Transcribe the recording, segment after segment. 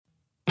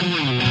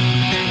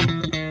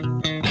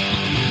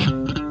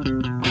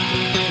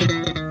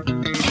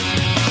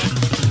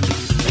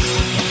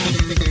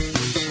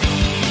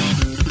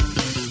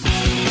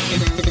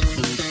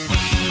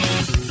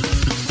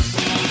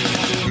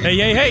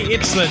Hey,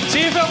 it's the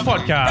TFL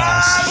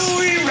podcast.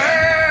 Rivalry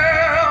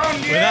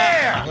round,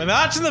 yeah! With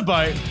Arch in the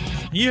boat,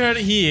 you heard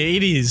it here.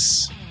 It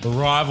is the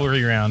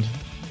rivalry round.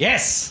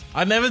 Yes.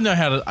 I never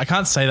know I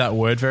can't say that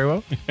word very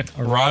well.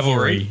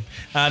 Rivalry.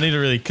 I need to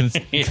really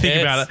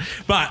think about it.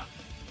 But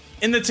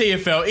in the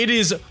TFL, it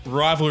is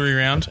rivalry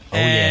round.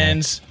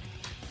 And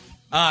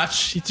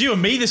Arch, it's you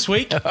and me this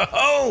week.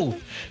 And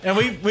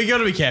we got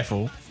to be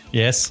careful.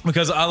 Yes.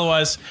 Because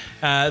otherwise,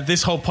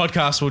 this whole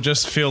podcast will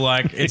just feel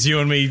like it's you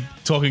and me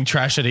talking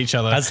trash at each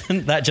other.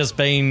 Hasn't that just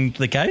been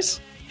the case?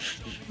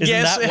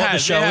 Isn't that what the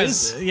show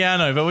is? Yeah, I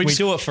know, but we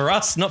do it for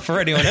us, not for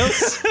anyone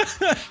else.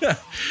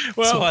 That's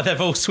why they've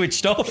all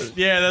switched off.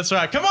 Yeah, that's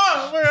right. Come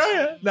on, where are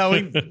you?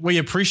 No, we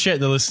appreciate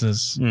the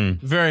listeners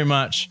very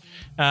much.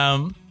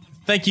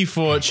 Thank you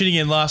for tuning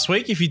in last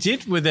week, if you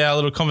did, with our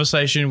little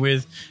conversation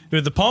with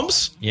the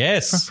Poms.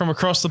 Yes. From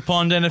across the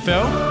pond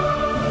NFL.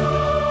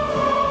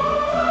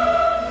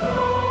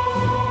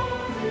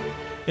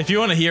 If you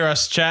want to hear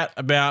us chat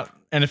about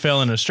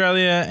NFL in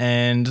Australia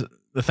and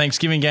the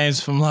Thanksgiving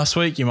games from last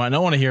week, you might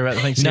not want to hear about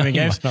the Thanksgiving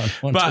games.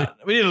 But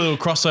we did a little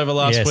crossover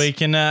last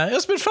week and it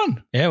was a bit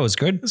fun. Yeah, it was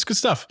good. It's good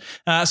stuff.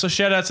 So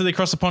shout out to the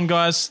Across the Pond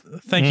guys.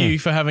 Thank you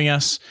for having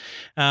us.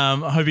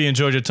 I hope you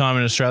enjoyed your time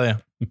in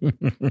Australia.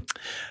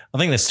 I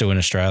think they're still in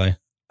Australia.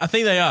 I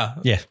think they are.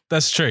 Yeah.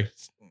 That's true.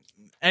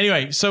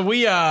 Anyway, so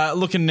we are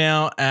looking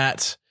now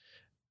at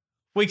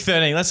week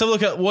 13. Let's have a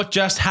look at what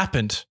just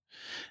happened.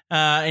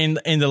 In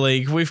the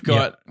league, we've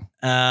got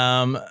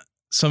some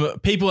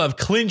people have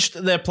clinched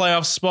their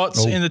playoff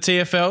spots in the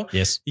TFL.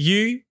 Yes,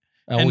 you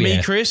and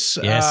me, Chris,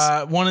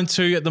 1 and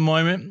 2 at the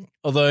moment.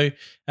 Although,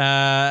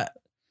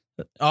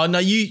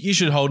 you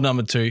should hold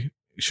number 2,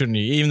 shouldn't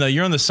you? Even though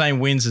you're on the same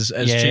wins as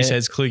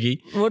Cheeseheads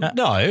Kluge.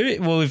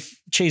 Well, if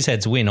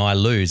Cheeseheads win, I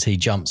lose. He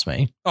jumps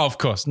me. Oh, of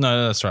course.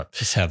 No, that's right.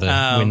 That's how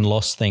the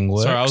win-loss thing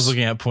works. Sorry, I was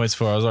looking at points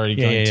for. I was already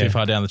going too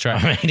far down the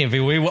track. I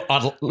mean,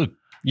 look.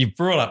 You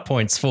brought up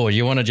points for.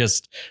 You want to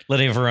just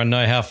let everyone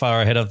know how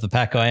far ahead of the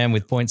pack I am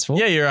with points for?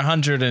 Yeah, you're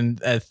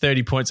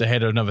 130 points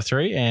ahead of number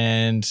 3,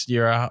 and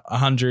you're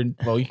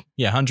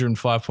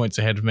 105 points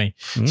ahead of me.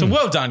 So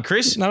well done,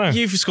 Chris. No.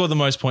 You've scored the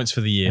most points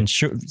for the year. And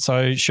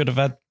should have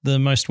had the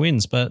most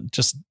wins, but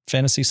just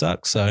fantasy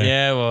sucks. So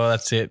yeah, well,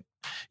 that's it.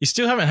 You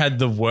still haven't had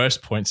the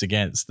worst points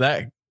against.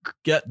 That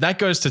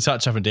goes to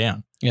touch up and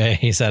down. Yeah,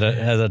 he's had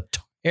a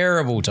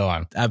terrible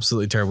time.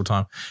 Absolutely terrible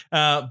time.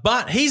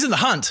 But he's in the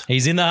hunt.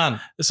 He's in the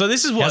hunt. So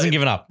this is what... He hasn't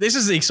given up. This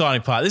is the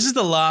exciting part. This is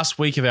the last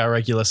week of our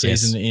regular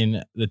season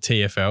in the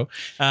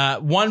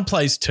TFL. 1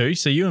 plays 2,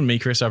 so you and me,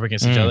 Chris, up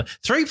against each other.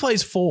 3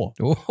 plays 4.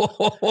 You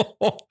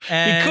couldn't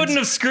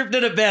have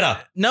scripted it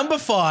better. Number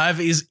 5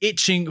 is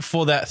itching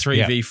for that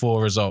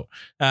 3v4 result.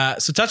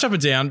 So touch up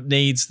and down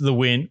needs the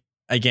win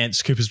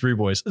against Cooper's Brew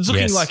Boys. It's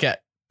looking like it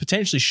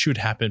potentially should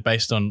happen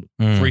based on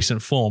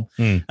recent form.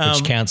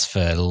 Which counts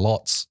for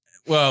lots.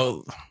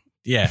 Well,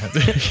 yeah,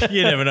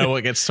 you never know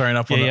what gets thrown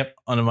up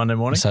on a Monday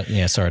morning.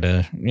 Sorry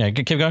to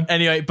keep going.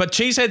 Anyway, but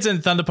Cheeseheads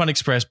and Thunderpunt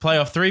Express play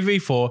off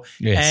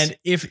 3v4, and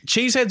if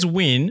Cheeseheads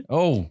win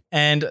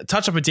and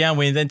Touch Up and Down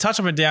win, then Touch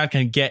Up and Down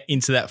can get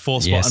into that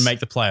 4th spot and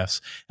make the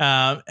playoffs.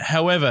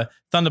 However,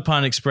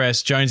 Thunderpunt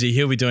Express, Jonesy,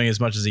 he'll be doing as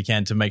much as he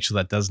can to make sure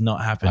that does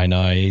not happen. I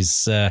know,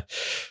 he's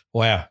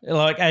wow.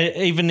 Like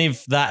even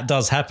if that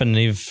does happen,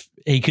 if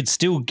he could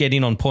still get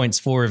in on points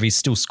for if he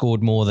still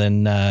scored more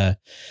than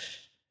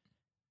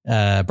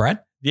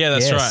Brad? Yeah,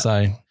 that's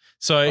right.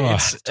 So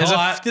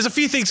there's a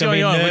few things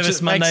going on. Which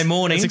is Monday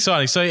morning. It's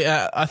exciting. So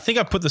I think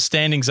I put the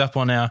standings up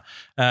on our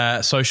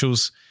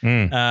socials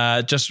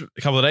just a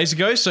couple of days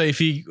ago. So if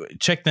you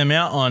check them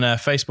out on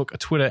Facebook,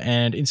 Twitter,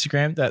 and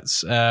Instagram,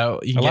 that's I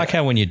like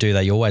how when you do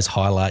that, you always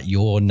highlight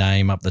your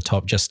name up the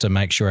top just to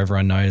make sure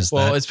everyone knows.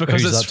 Well, it's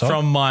because it's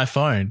from my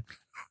phone.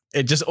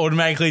 It just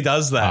automatically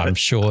does that. I'm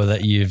sure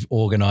that you've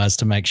organised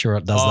to make sure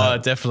it does that. Oh,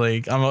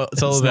 definitely.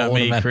 It's all about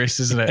me, Chris,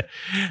 isn't it?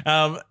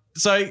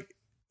 So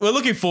we're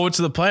looking forward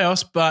to the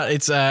playoffs, but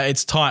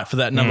it's tight for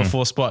that number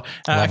 4 spot.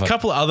 A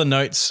couple of other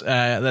notes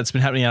that's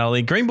been happening in our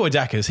league. Green Boy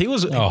Dackers, he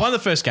won the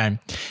first game.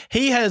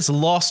 He has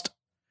lost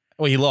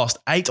 8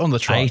 on the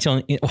trot.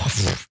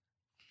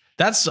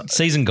 That's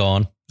season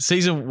gone.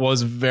 Season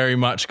was very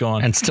much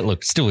gone. And still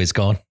is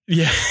gone.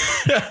 Yeah.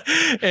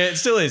 It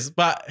still is.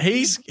 But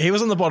he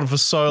was on the bottom for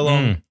so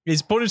long.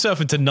 He's put himself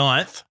into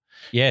 9th.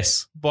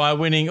 Yes. By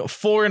winning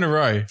 4 in a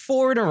row.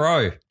 4 in a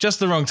row.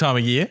 Just the wrong time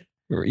of year.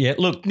 Yeah,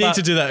 look. Need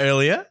to do that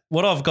earlier.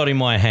 What I've got in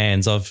my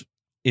hands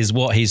is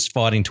what he's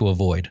fighting to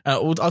avoid.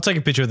 I'll take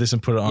a picture of this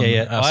and put it on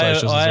our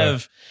socials I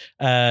have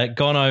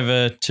gone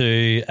over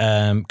to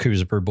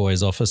Cooper's Brew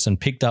Boys' office and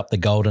picked up the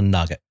golden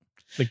nugget.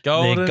 The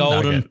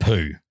golden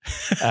poo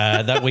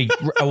that we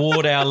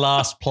award our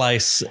last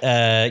place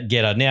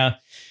getter. Now,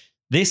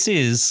 this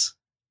is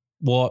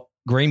what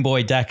Green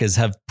Boy Dackers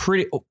have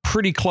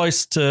pretty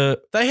close to.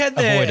 They had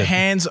their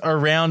hands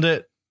around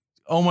it,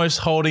 almost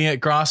holding it,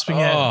 grasping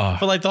it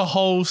for like the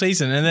whole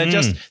season, and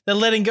they're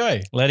letting go.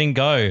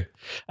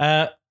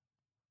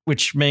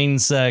 Which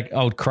means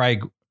old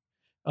Craig,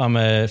 I'm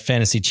a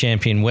fantasy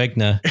champion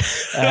Wegner.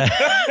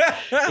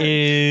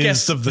 is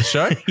guest of the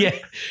show. Yeah,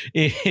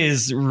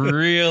 is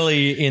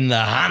really in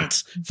the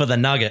hunt for the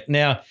nugget.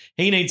 Now,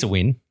 he needs a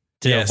win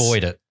to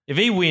avoid it. If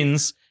he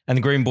wins and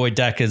the Green Boy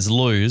Dackers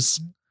lose,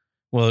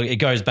 well, it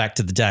goes back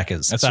to the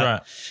Dackers. That's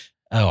right.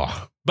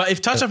 Oh. But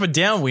if Touch Up and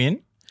Down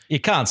win, you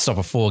can't stop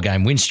a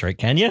 4-game win streak,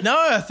 can you? No,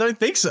 I don't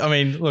think so. I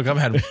mean, look, I've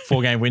had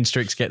 4-game win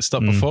streaks get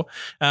stopped before.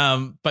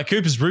 But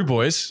Cooper's Brew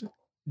Boys,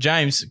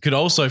 James, could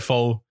also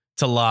fall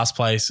to last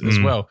place as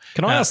well.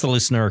 Can I ask the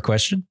listener a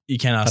question? You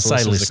can ask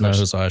the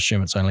listeners. I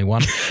assume it's only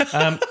one.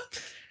 I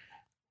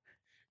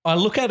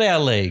look at our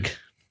league,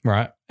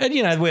 right?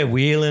 And, we're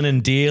wheeling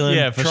and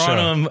dealing,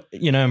 trying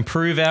to,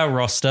 improve our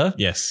roster.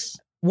 Yes.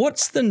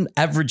 What's the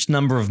average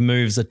number of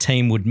moves a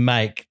team would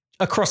make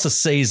across a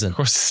season?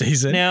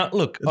 Now,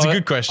 look, it's a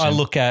good question. I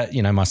look at,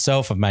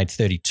 myself, I've made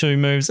 32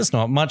 moves. That's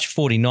not much.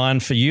 49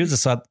 for you.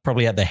 That's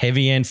probably at the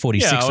heavy end.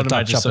 46 for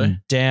Touch Up and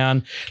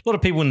Down. A lot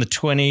of people in the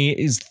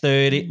 20s,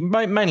 30,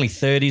 mainly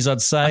 30s,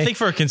 I'd say. I think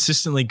for a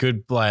consistently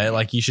good player,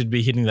 like you should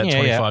be hitting that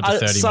 25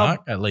 to 30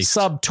 mark at least.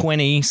 Sub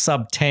 20,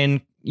 sub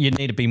 10, you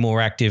need to be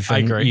more active. I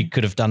agree. You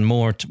could have done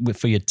more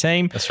for your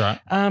team. That's right.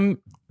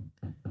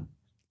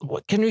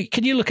 Can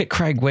you look at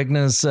Craig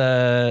Wegner's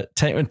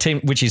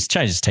team, which he's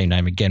changed his team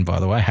name again,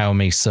 by the way? How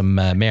me some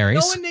Marys.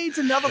 No one needs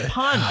another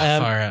pun.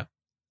 Far out.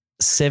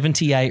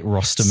 78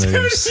 roster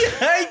moves.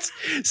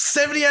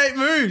 78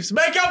 moves.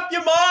 Make up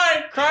your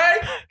mind,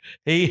 Craig.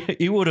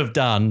 He would have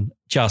done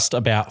just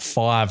about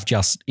 5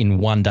 just in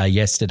one day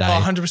yesterday.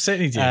 100%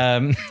 he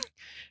did.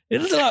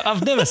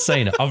 I've never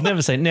seen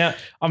it. Now,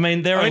 I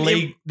mean, there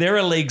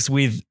are leagues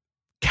with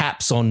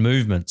caps on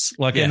movements.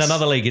 Like in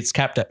another league, it's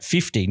capped at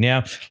 50.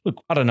 Now,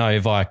 look, I don't know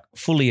if I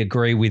fully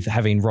agree with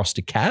having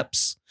roster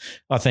caps.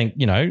 I think,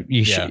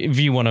 if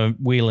you want to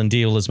wheel and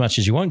deal as much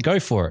as you want, go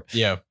for it.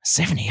 Yeah.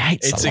 78.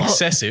 It's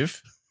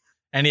excessive.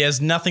 And he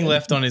has nothing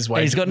left on his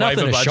waiver. He's got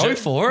nothing to show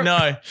for it.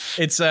 No.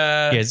 It's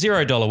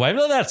 $0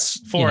 waiver. That's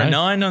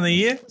 4-9 on the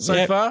year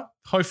so far.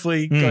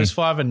 Hopefully goes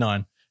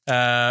 5-9.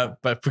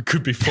 But it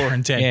could be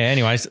 4-10. Yeah.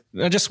 Anyways,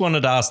 I just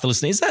wanted to ask the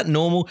listener: is that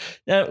normal?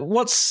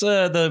 What's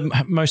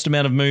the most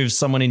amount of moves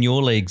someone in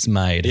your league's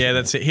made? Yeah,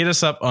 that's it. Hit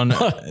us up on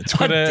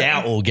Twitter. I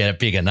doubt we'll get a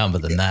bigger number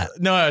than that.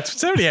 No,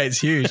 78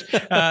 is huge.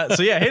 Hit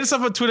us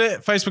up on Twitter,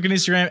 Facebook, and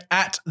Instagram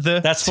at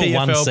the. That's for TFL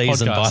one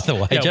season, podcast. by the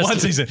way. Yeah, one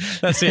season.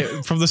 That's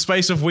it. From the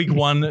space of week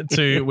 1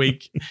 to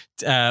week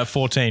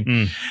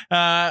 14.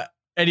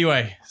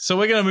 Anyway, so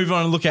we're going to move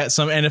on and look at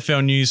some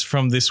NFL news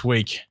from this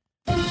week.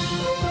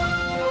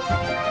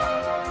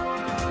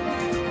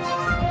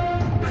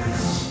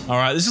 All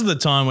right, this is the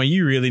time where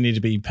you really need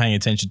to be paying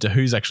attention to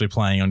who's actually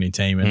playing on your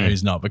team and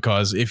who's not,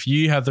 because if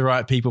you have the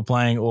right people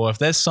playing, or if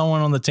there's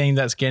someone on the team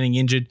that's getting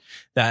injured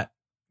that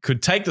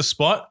could take the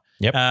spot,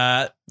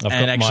 I've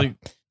got my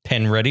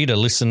pen ready to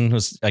listen.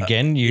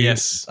 Again, you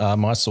are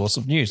my source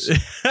of news.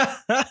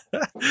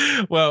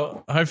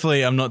 Well,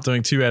 hopefully I'm not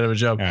doing too bad of a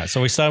job. All right, so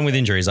we're starting with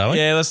injuries, are we?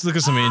 Yeah, let's look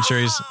at some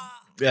injuries.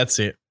 That's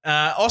it.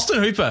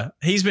 Austin Hooper,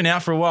 he's been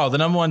out for a while. The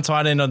number 1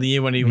 tight end on the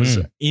year when he was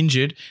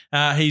injured.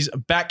 He's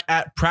back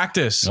at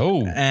practice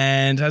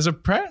and has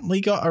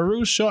apparently got a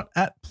real shot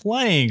at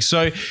playing.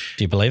 So, do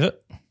you believe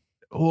it?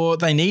 Or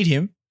they need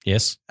him.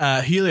 Yes.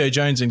 Julio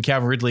Jones and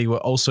Calvin Ridley were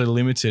also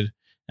limited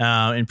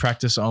in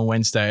practice on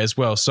Wednesday as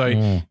well. So,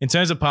 in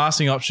terms of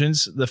passing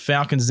options, the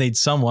Falcons need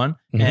someone,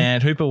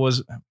 and Hooper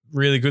was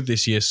really good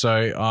this year.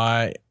 So,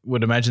 I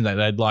would imagine that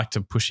they'd like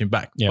to push him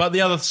back. Yep. But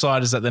the other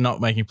side is that they're not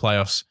making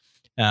playoffs.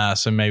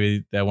 So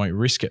maybe they won't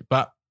risk it,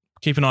 but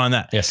keep an eye on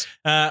that. Yes.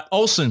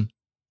 Olsen.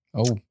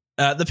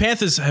 The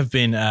Panthers have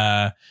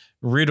been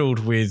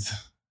riddled with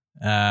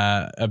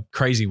a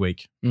crazy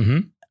week.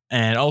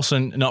 And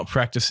Olsen not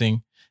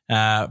practicing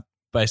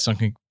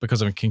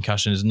because of a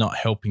concussion is not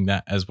helping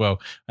that as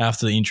well.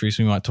 After the injuries,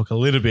 we might talk a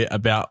little bit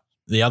about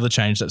the other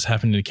change that's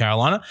happened in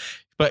Carolina.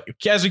 But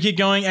as we keep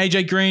going,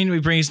 AJ Green, we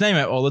bring his name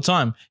out all the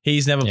time.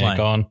 He's never playing.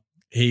 Gone.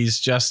 He's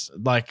just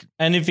like...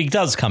 And if he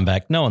does come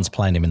back, no one's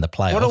playing him in the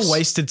playoffs. What a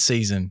wasted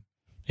season.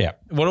 Yeah.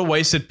 What a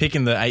wasted pick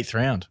in the 8th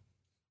round.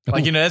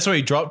 Like, that's where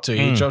he dropped to.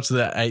 He dropped to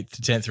the 8th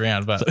to 10th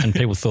round. And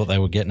people thought they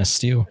were getting a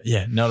steal.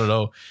 Yeah, not at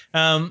all.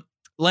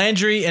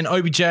 Landry and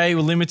OBJ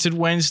were limited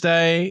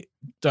Wednesday.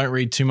 Don't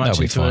read too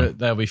much into it.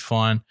 They'll be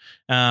fine.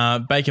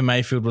 Baker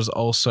Mayfield was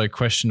also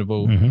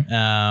questionable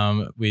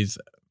with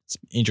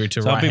injury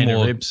to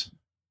right-handed ribs.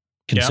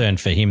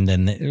 Concerned for him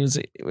than it was.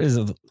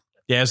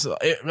 Yeah,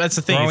 that's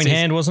the thing. Throwing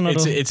hand, wasn't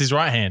it? It's his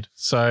right hand.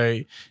 So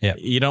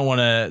you don't want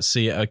to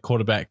see a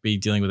quarterback be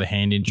dealing with a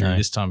hand injury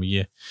this time of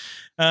year.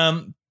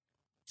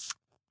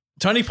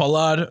 Tony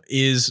Pollard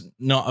is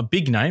not a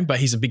big name, but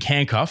he's a big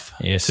handcuff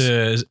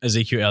to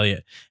Ezekiel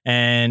Elliott.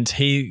 And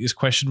he is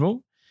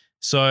questionable.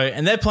 So,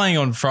 and they're playing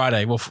on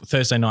Friday,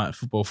 Thursday night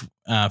football.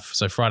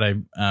 So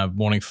Friday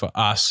morning for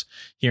us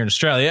here in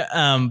Australia.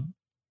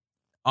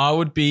 I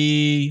would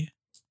be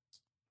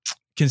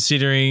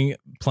considering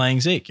playing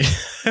Zeke.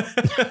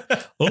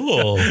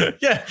 Oh.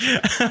 Yeah.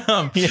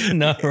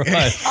 No,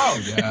 right.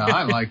 Oh, yeah,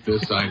 I like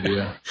this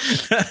idea.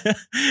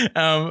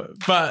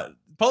 But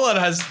Pollard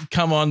has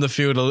come on the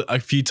field a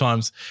few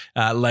times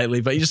lately,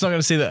 but you're just not going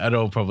to see that at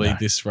all probably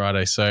this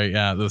Friday. So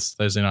this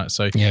Thursday night.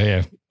 So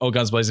all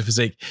guns blazing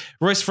physique.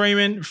 Royce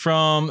Freeman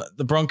from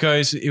the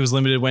Broncos, he was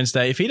limited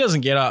Wednesday. If he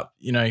doesn't get up,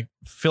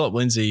 Philip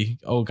Lindsay,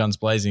 all guns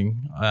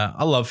blazing.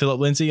 I love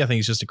Philip Lindsay. I think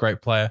he's just a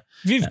great player.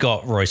 If you've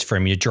got Royce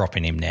Freeman, you're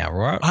dropping him now,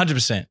 right?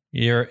 100%.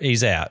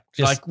 He's out.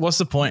 What's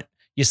the point?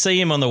 You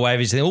see him on the wave,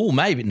 you think, oh,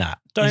 maybe not.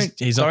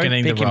 He's not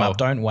getting the role. Him up.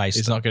 Don't waste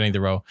He's not getting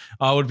the role.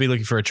 I would be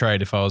looking for a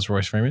trade if I was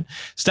Royce Freeman.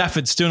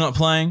 Stafford still not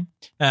playing.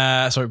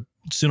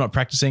 Still not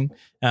practicing.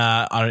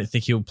 I don't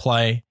think he'll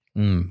play.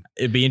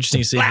 It'd be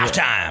interesting to see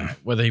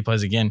whether he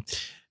plays again.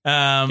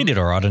 He did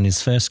all right in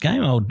his first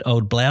game,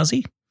 old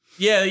Blousy.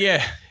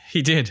 Yeah,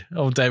 he did.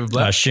 Old David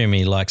Blousy. I assume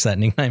he likes that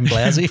nickname,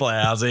 Blousy.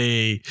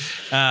 Blousy.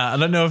 I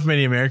don't know if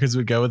many Americans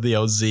would go with the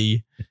old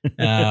Z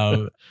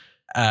end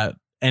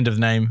of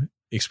name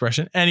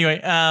expression. Anyway,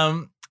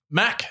 Marlon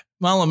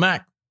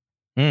Mack,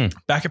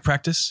 back at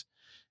practice,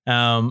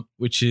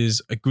 which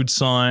is a good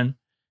sign.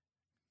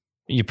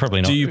 You're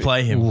probably not. Do you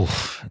play him? Ooh,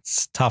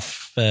 it's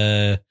tough.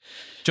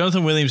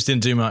 Jonathan Williams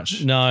didn't do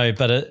much. No,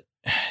 but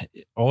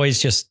always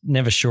just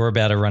never sure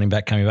about a running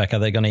back coming back. Are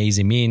they going to ease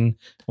him in?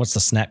 What's the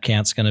snap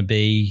count's going to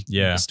be?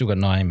 Yeah. Still got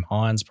Nyheim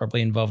Hines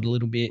probably involved a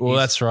little bit. Well,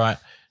 that's right.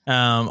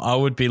 I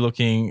would be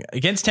looking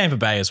against Tampa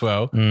Bay as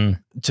well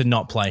to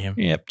not play him.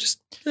 Yep, just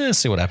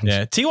see what happens.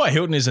 Yeah, T.Y.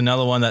 Hilton is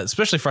another one that's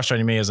especially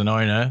frustrating me as an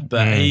owner,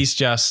 but he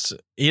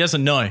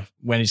doesn't know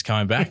when he's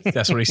coming back.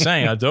 That's what he's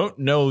saying. I don't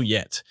know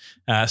yet.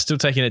 Still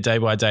taking it day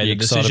by day. The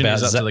decision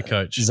is up to the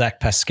coach. Zach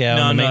Pascal.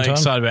 No, I'm not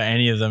excited about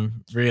any of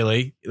them,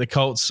 really. The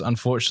Colts,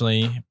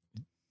 unfortunately,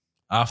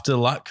 after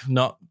luck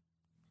not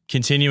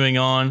continuing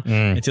on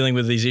and dealing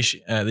with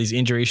these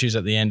injury issues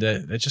at the end,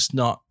 they're just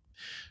not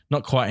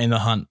quite in the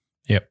hunt.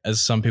 Yep.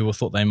 As some people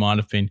thought they might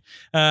have been.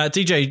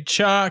 DJ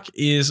Chark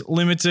is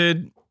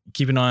limited.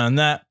 Keep an eye on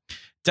that.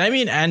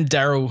 Damien and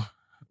Darrell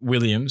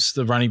Williams,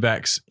 the running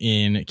backs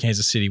in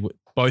Kansas City,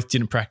 both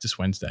didn't practice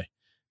Wednesday.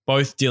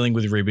 Both dealing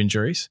with rib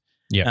injuries.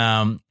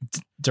 Yeah.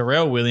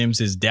 Darrell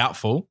Williams is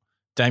doubtful.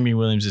 Damien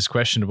Williams is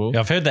questionable. Yeah,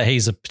 I've heard that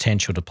he's a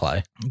potential to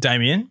play.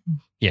 Damien?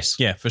 Yes.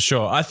 Yeah, for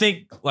sure. I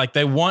think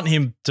they want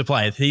him to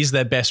play. He's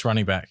their best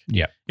running back.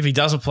 Yeah. If he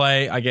doesn't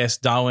play, I guess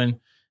Darwin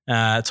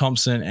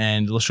Thompson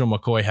and LaShawn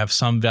McCoy have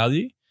some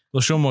value.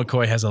 LaShawn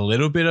McCoy has a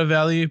little bit of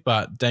value,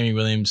 but Damien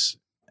Williams,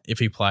 if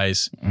he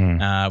plays,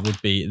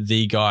 would be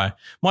the guy.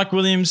 Mike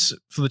Williams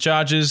for the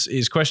Chargers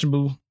is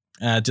questionable,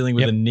 dealing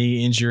with a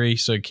knee injury,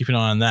 so keep an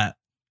eye on that.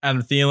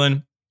 Adam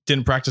Thielen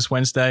didn't practice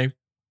Wednesday.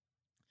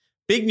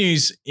 Big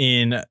news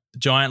in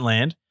Giant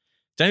Land.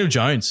 Daniel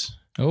Jones.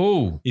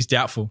 Oh, he's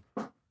doubtful.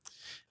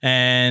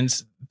 And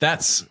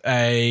that's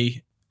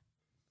a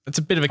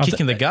bit of a kick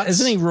in the guts.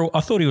 Isn't he? I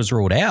thought he was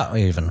ruled out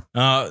even.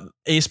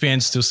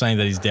 ESPN's still saying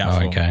that he's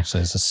doubtful. Oh, okay, so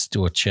there's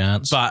still a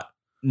chance. But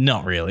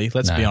not really.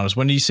 Let's be honest.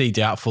 When do you see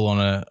doubtful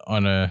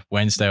on a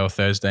Wednesday or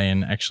Thursday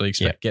and actually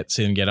expect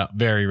see them get up?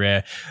 Very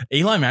rare.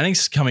 Eli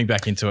Manning's coming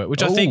back into it,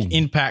 which I think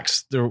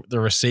impacts the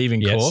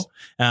receiving core,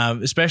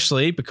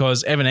 especially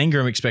because Evan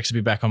Engram expects to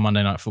be back on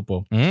Monday Night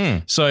Football.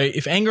 So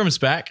if Engram's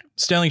back,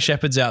 Sterling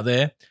Shepard's out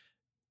there,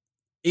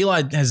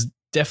 Eli has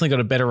definitely got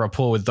a better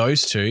rapport with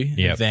those two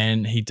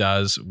than he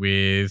does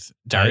with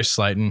Darius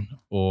Slayton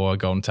or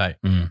Golden Tate.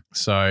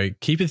 So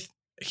keep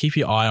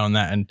your eye on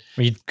that. And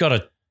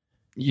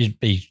you'd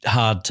be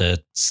hard to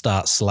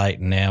start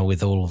Slayton now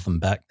with all of them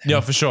back.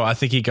 Yeah, for sure. I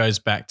think he goes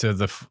back to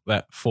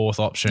that fourth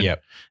option.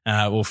 Yep.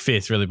 Or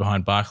fifth, really,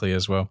 behind Barkley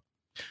as well.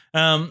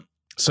 So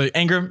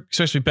Engram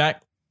supposed to be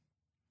back.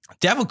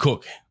 Dalvin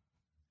Cook,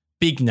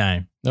 big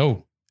name.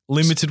 Oh,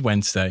 limited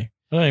Wednesday.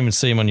 I don't even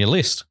see him on your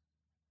list.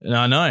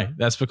 No, no,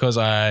 that's because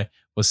I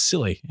was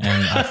silly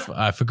and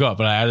I forgot,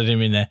 but I added him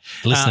in there.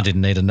 The listener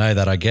didn't need to know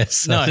that, I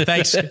guess. No,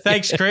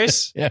 thanks,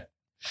 Chris. Yeah.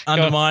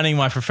 Undermining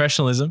my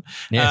professionalism.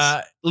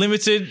 Yes.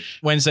 Limited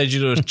Wednesday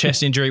due to a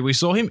chest injury. We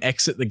saw him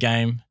exit the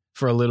game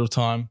for a little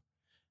time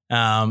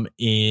on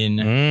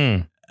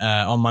Monday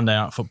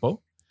Night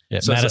Football. Yeah,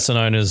 so Madison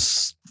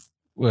owners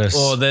were...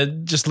 Or they're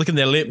just licking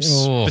their lips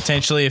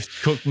potentially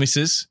if Cook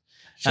misses.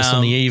 Just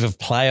on the eve of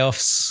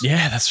playoffs.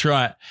 Yeah, that's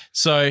right.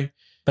 So,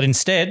 but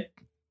instead,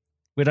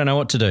 we don't know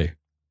what to do.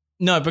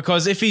 No,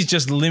 because if he's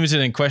just limited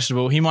and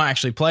questionable, he might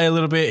actually play a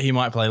little bit. He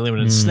might play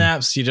limited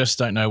snaps. You just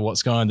don't know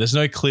what's going on. There's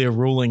no clear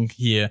ruling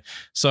here.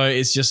 So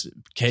it's just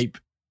keep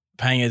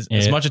paying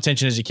as much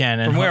attention as you can.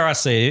 And from where I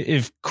see it,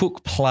 if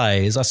Cook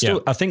plays,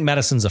 I think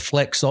Madison's a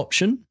flex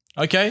option.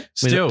 Okay,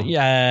 still.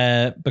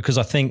 Yeah, because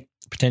I think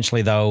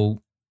potentially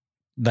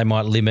they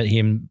might limit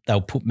him.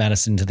 They'll put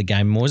Madison into the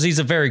game more. He's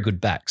a very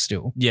good back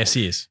still. Yes,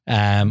 he is.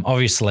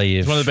 Obviously,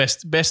 he's one of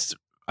the best.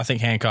 I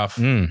think handcuff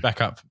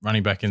backup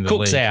running back in the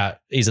Cook's league. out.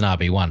 He's an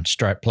RB1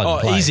 straight plug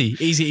and play.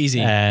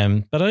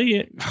 Easy. But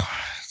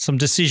some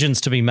decisions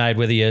to be made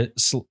whether you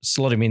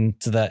slot him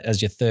into that as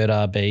your third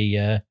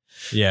RB.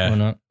 Or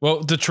not.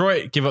 Well,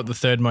 Detroit give up the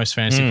third most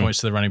fantasy points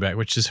to the running back,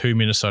 which is who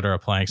Minnesota are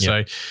playing.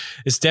 Yep. So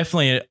it's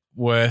definitely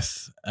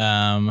worth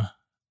a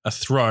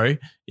throw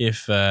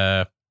if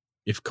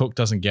Cook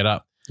doesn't get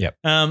up. Yep.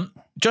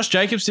 Josh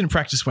Jacobs didn't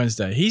practice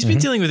Wednesday. He's been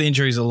dealing with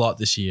injuries a lot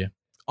this year.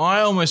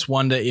 I almost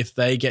wonder if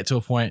they get to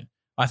a point.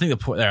 I think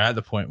they're at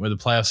the point where the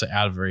playoffs are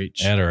out of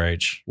reach. Out of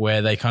reach.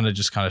 Where they kind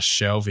of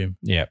shelve him.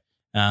 Yeah.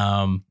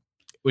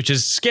 Which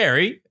is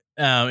scary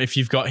if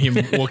you've got him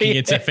walking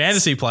into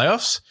fantasy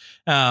playoffs.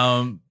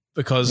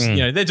 Because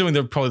they're doing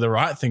probably the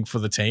right thing for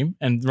the team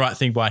and the right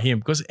thing by him.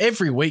 Because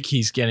every week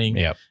he's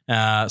getting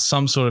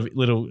some sort of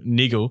little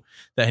niggle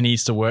that he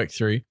needs to work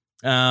through.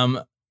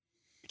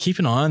 Keep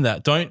an eye on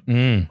that.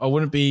 I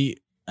wouldn't be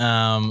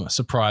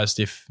surprised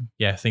if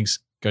things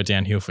go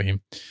downhill for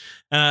him.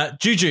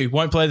 Juju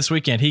won't play this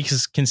weekend.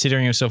 He's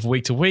considering himself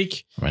week to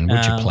week. I mean,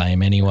 would you play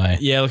him anyway?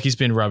 Yeah, look, he's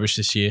been rubbish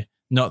this year.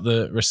 Not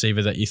the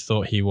receiver that you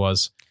thought he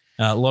was.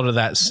 A lot of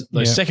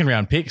those second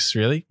round picks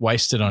really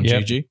wasted on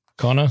Juju.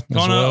 Connor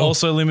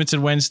also limited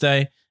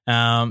Wednesday.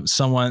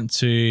 Someone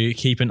to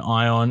keep an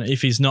eye on.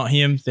 If he's not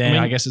him, then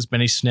I guess it's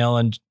Benny Snell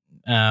and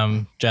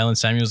Jalen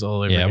Samuels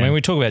all over again. I mean,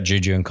 we talk about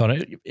Juju and Connor.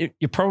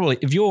 You probably,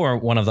 if you're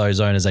one of those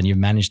owners and you've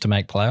managed to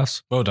make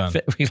playoffs, well done.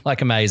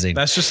 Like amazing.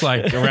 That's just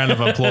like a round of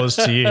applause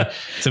to you.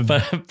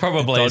 But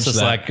probably it's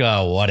just like,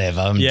 oh,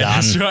 whatever, I'm done.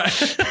 That's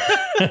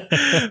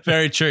right.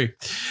 Very true.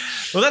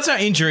 Well, that's our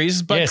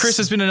injuries. But Chris,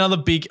 there's been another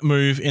big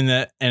move in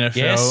the NFL.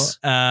 Yes.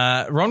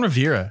 Ron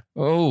Rivera.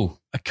 Oh,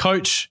 a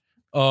coach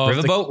of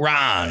Riverboat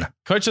Ron.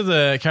 Coach of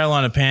the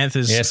Carolina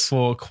Panthers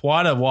for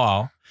quite a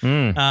while.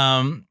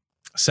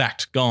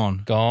 Sacked,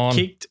 gone,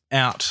 kicked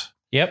out.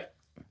 Yep.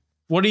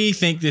 What do you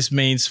think this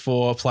means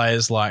for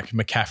players like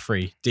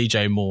McCaffrey,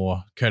 DJ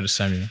Moore, Curtis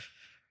Samuel?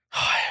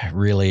 I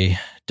really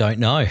don't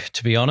know,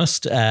 to be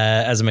honest.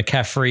 As a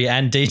McCaffrey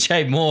and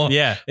DJ Moore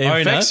it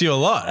affects you a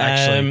lot,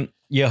 actually.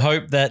 You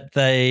hope that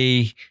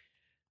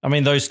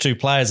those two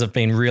players have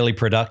been really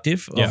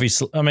productive. Yeah.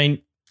 Obviously, I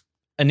mean,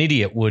 an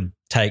idiot would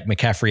take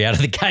McCaffrey out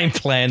of the game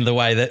plan the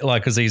way that,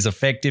 because he's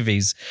effective.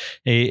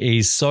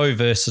 He's so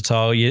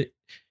versatile.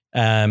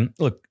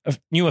 Look,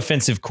 new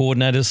offensive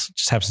coordinators,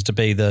 just happens to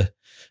be the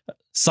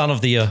son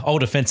of the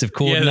old offensive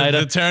coordinator.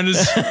 Yeah, the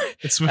Turners.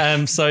 It's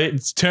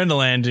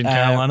Turnerland in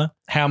Carolina.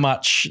 How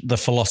much the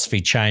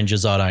philosophy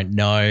changes, I don't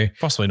know.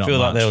 Possibly not. I feel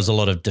much. like there was a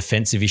lot of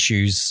defensive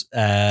issues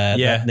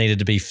that needed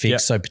to be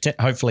fixed. So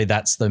hopefully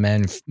that's the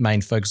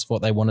main focus of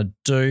what they want to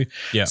do.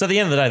 Yeah. So at the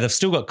end of the day, they've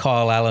still got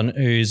Kyle Allen,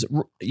 who's,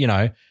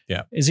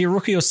 is he a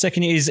rookie or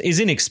second year? He's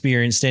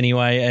inexperienced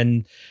anyway,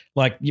 and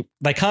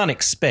they can't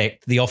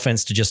expect the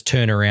offense to just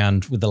turn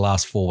around with the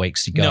last 4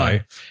 weeks to go.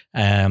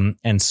 No.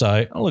 And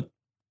so, look,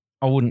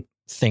 I wouldn't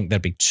think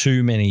there'd be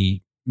too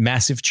many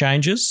massive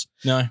changes.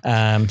 No.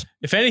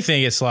 If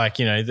anything, it's like,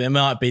 there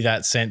might be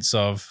that sense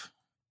of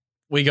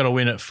we got to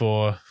win it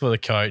for the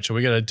coach, or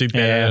we got to do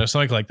better or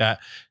something like that.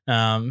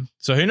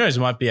 So who knows? It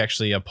might be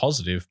actually a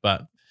positive,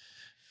 but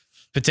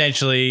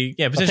potentially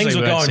things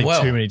were going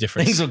well. Too many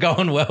different things were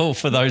going well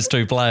for those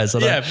two players.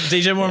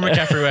 DJ Moore and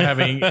McCaffrey were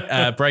having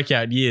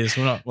breakout years.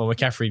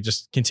 McCaffrey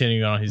just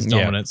continuing on his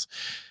dominance,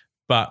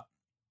 but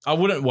I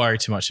wouldn't worry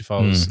too much if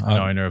I was an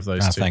owner of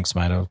those two. Thanks,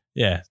 mate. I'll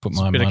put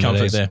my bit of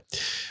comfort there.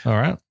 All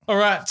right.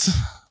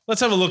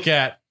 Let's have a look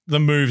at the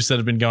moves that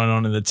have been going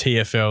on in the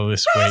TFL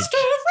this week. Let's do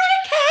a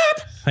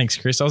recap. Thanks,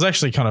 Chris. I was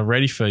actually kind of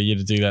ready for you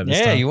to do that this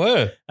time. Yeah, you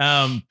were.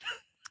 I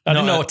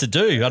didn't know what to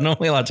do. I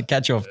normally like to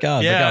catch you off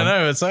guard. Yeah, I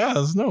know. It's like,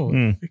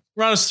 run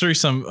us through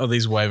some of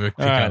these waiver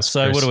pickups. Right,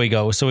 so Chris. what do we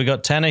got? So we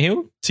got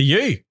Tannehill. To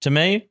you. To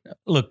me.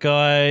 Look,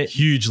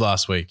 huge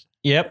last week.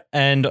 Yep.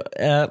 And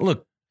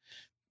look,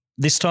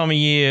 this time of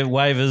year,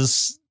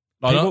 waivers.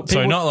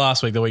 Not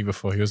last week, the week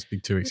before. He was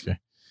big 2 weeks ago.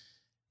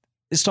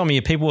 This time of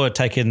year, people are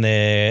taking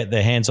their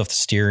hands off the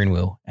steering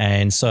wheel.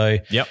 And so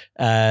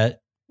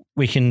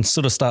we can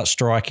sort of start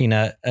striking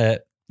at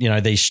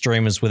these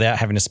streamers without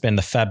having to spend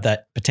the fab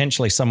that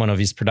potentially someone of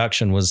his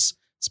production was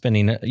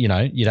spending,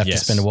 you'd have to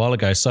spend a while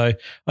ago. So I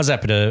was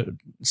happy to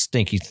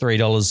stinky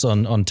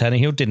 $3 on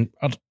Tannehill.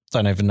 I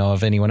don't even know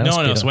if anyone else No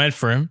one else went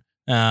for him.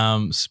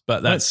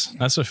 But that's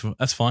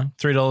fine.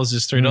 $3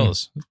 is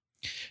 $3.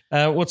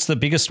 What's the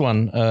biggest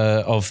one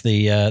of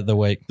the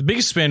week? The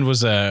biggest spend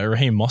was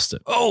Raheem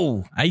Mostert.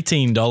 Oh,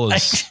 $18.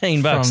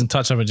 $18 from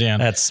touch up and down.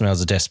 That smells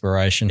of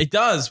desperation. It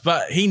does,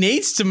 but he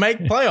needs to make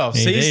playoffs.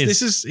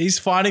 He's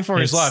fighting for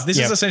his life. This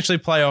is essentially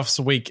playoffs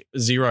week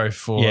 0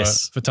 for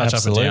touch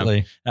up and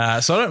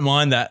down. So I don't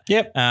mind that.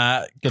 Yep.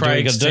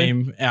 Craig's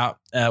team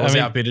was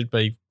outbidded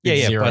by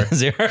zero.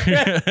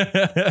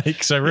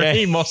 So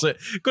Raheem Mostert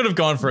could have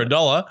gone for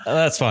 $1.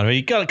 That's fine. But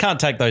you can't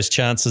take those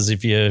chances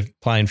if you're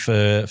playing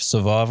for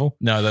survival.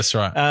 No, that's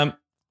right.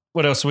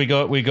 What else we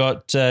got? We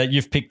got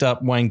you've picked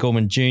up Wayne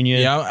Gorman Jr.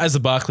 Yeah, as a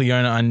Barkley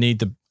owner, I need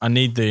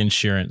the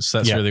insurance.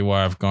 That's really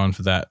why I've gone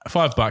for that.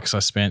 $5 I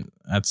spent.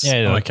 I'm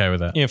okay with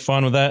that. Yeah,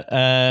 fine with that.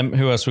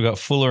 Who else? We got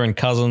Fuller and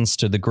Cousins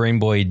to the Green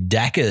Boy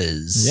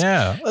Dackers.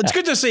 Yeah, it's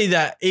good to see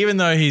that even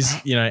though he's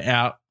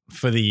out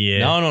for the year.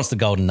 No one wants the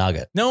golden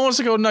nugget. No one wants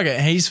the golden nugget.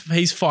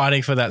 He's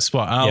fighting for that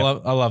spot.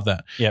 I love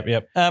that.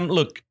 Yep.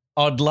 Look,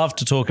 I'd love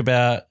to talk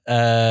about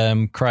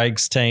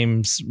Craig's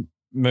team's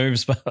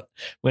moves, but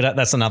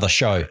that's another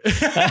show.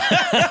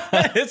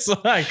 It's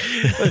like,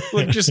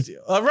 look, just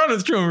I'll run it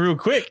through them real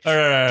quick. All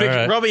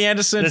right. Robbie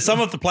Anderson.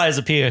 Some of the players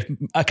appear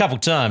a couple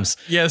times.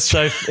 Yes.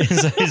 So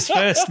his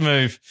first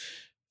move.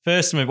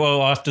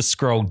 Well, I have to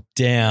scroll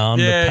down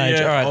the page.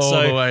 Yeah, all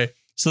right. the way.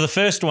 So the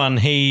first one,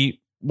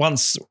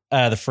 once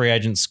the free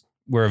agents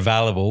were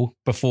available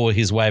before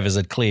his waivers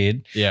had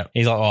cleared. Yeah.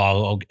 He's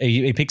like,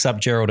 he picks up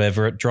Gerald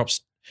Everett,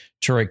 drops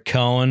Tariq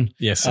Cohen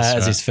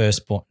as his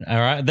first point. All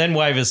right. Then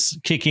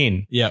waivers kick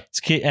in. Yeah.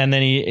 And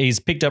then he's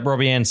picked up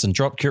Robbie Anderson,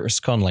 dropped Chris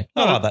Conley.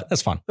 I like that.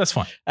 That's fine. That's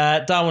fine.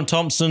 Darwin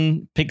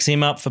Thompson picks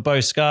him up for Bo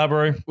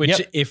Scarborough.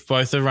 Which, if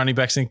both the running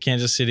backs in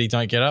Kansas City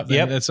don't get up,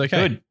 then that's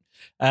okay.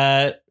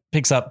 Good.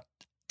 Picks up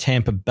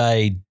Tampa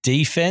Bay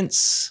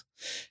defense.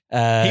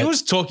 He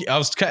was talking.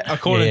 I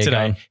caught him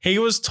today. He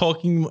was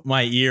talking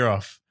my ear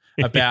off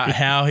about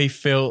how he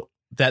felt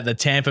that the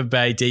Tampa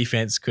Bay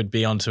defense could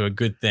be onto a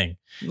good thing.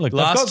 Look,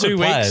 last 2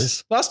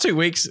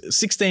 weeks,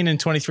 16 and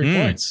 23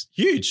 points.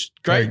 Huge.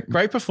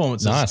 Great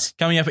performances. Nice.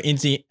 Coming up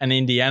against an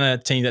Indiana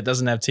team that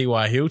doesn't have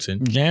T.Y.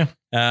 Hilton.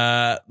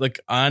 Yeah. Look,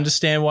 I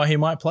understand why he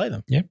might play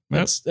them. Yep.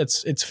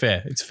 It's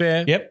fair. It's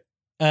fair. Yep.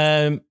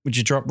 Would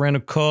you drop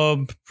Randall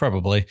Cobb?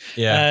 Probably.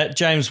 Yeah.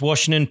 James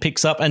Washington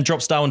picks up and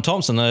drops Darwin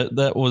Thompson.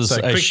 That was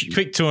so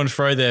quick to and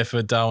fro there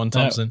for Darwin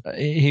Thompson.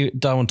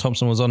 Darwin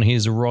Thompson was on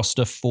his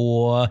roster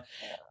for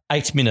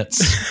 8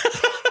 minutes.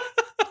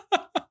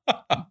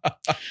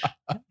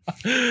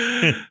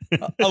 I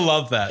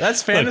love that.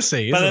 That's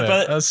fantasy, isn't it?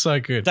 That's so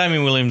good.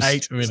 Damien Williams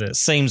 8 minutes.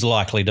 Seems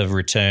likely to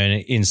return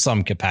in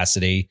some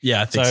capacity.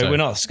 Yeah, I think so. We're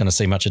not going to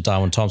see much of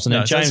Darwin Thompson.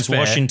 And James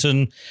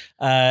Washington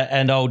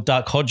and old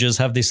Duck Hodges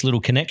have this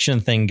little connection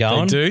thing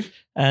going. They do.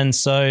 And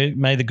so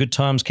may the good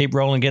times keep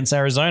rolling against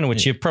Arizona,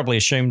 which you probably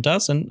assume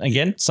does. And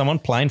again, someone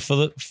playing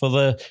to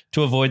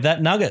avoid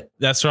that nugget.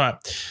 That's right.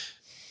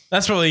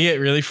 That's probably it,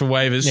 really, for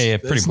waivers. Yeah,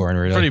 pretty boring,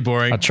 really. Pretty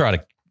boring. I try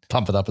to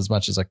pump it up as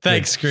much as I can.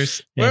 Thanks,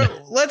 Chris. Yeah.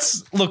 Well,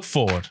 let's look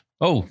forward.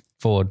 Oh,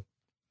 forward.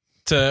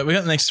 We got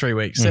the next 3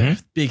 weeks.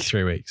 Big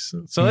 3 weeks.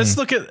 So let's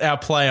look at our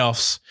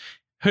playoffs.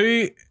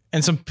 Who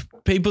and some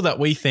people that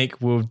we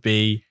think would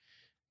be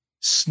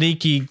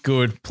sneaky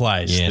good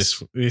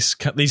plays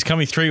these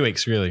coming 3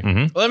 weeks,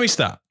 really. Let me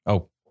start.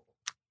 Oh.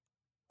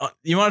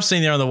 You might have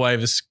seen there on the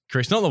waivers,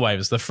 Chris. Not the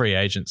waivers, the free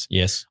agents.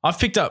 Yes. I've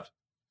picked up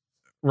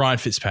Ryan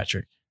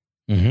Fitzpatrick.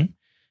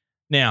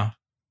 Now,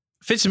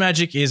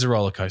 Fitzmagic is a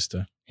roller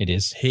coaster. It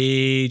is.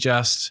 He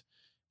just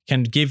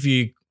can give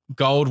you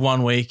gold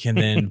 1 week and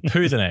then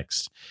poo the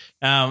next.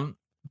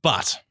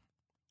 But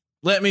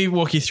let me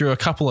walk you through a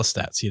couple of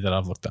stats here that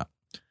I've looked up.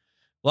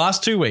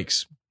 Last 2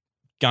 weeks,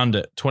 gunned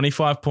it,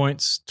 25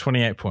 points,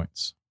 28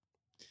 points.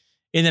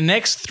 In the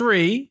next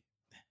 3,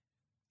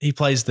 he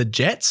plays the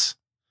Jets,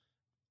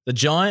 the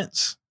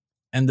Giants,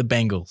 and the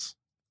Bengals,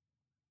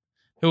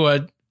 who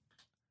are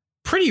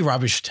pretty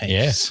rubbish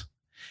teams.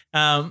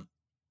 Yeah.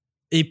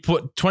 He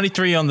put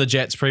 23 on the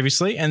Jets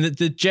previously, and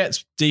the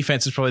Jets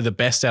defense is probably the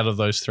best out of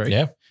those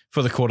 3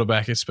 for the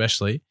quarterback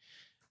especially.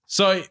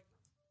 So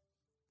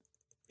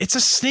it's a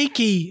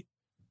sneaky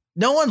 –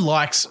 no one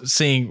likes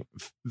seeing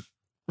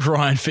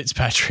Ryan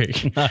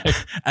Fitzpatrick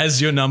as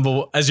your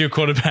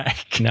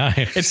quarterback. No.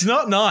 It's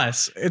not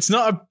nice. It's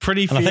not a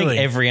pretty feeling. I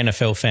think every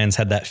NFL fan's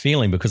had that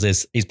feeling because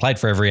he's played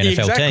for every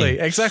NFL team.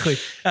 Exactly.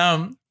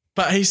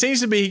 But he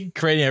seems to be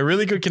creating a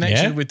really good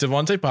connection with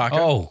Devontae Parker.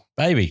 Oh,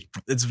 baby.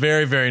 It's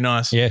very, very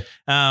nice. Yeah.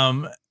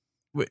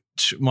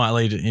 Which might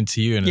lead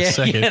into you in a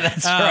second. Yeah,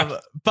 that's right.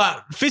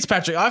 But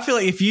Fitzpatrick, I feel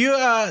like if you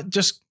are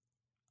just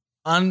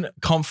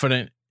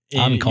unconfident.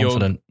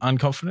 Unconfident?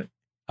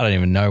 I don't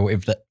even know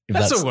if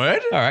that's a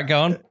word. All right,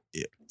 go on.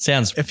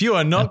 Sounds. If you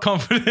are not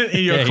confident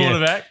in your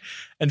quarterback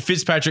and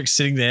Fitzpatrick's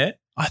sitting there,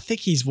 I think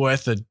he's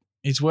worth a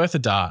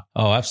dart.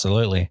 Oh,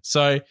 absolutely.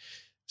 So,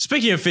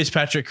 speaking of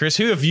Fitzpatrick, Chris,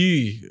 who have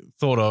you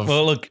thought of?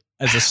 Well, look,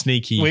 as a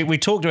sneaky. We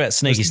talked about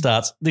sneaky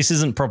starts. This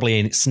isn't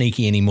probably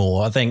sneaky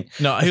anymore. I think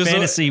the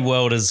fantasy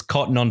world has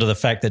cottoned onto the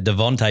fact that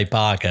Devontae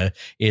Parker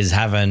is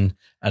having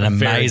an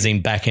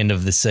amazing back end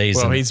of the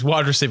season. Well, he's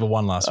wide receiver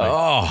 1 last week.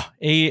 Oh,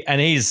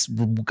 he's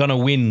going to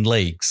win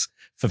leagues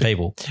for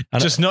people.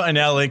 Just not in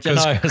our league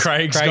because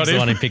Craig's got him. The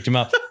one who picked him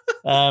up.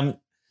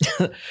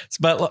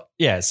 But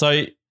yeah,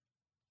 so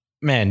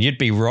man, you'd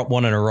be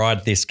wanting to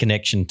ride this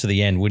connection to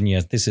the end, wouldn't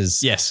you? This is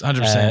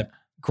 100%.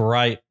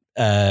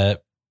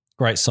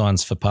 Great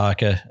signs for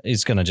Parker.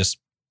 He's going to just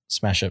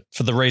smash it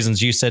for the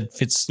reasons you said.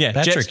 Jets,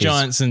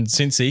 Giants, and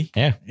Cincy.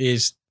 Yeah,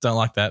 don't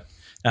like that.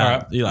 All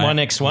right, my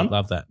next one.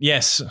 Love that.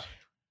 Yes,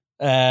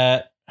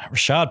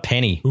 Rashard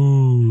Penny.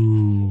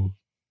 Ooh,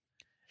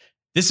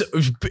 this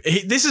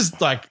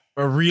is like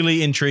a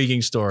really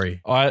intriguing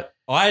story. I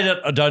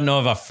don't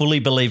know if I fully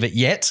believe it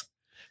yet,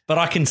 but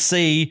I can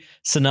see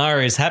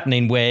scenarios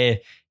happening where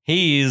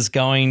he is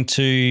going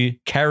to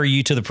carry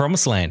you to the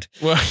promised land.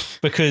 Well,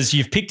 because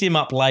you've picked him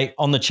up late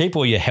on the cheap,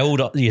 or you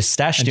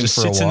stashed him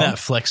for a while. Sits in that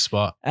flex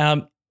spot.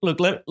 Look,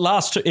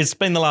 it's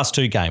been the last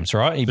 2 games,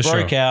 right? He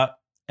broke out,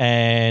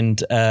 and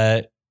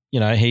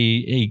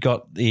he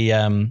got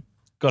the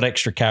got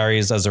extra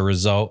carries as a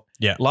result.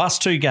 Yeah.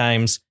 Last 2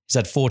 games, he's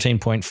had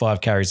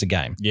 14.5 carries a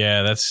game.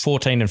 Yeah, that's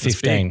 14 and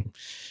 15.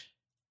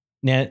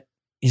 Now,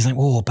 he's like,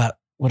 but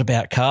what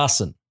about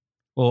Carson?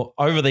 Well,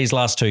 over these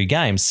last 2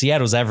 games,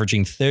 Seattle's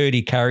averaging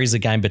 30 carries a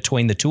game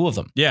between the two of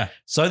them. Yeah.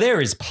 So there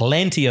is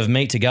plenty of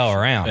meat to go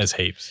around. There's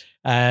heaps.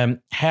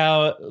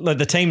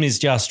 The team is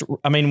just,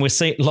 we're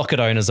seeing Lockett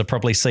owners are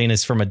probably seeing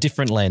this from a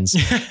different lens.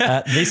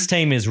 This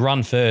team is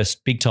run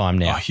first big time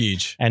now. Oh,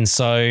 huge. And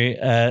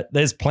so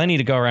there's plenty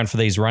to go around for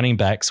these running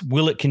backs.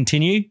 Will it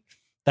continue?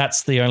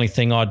 That's the only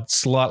thing I'd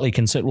slightly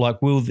consider.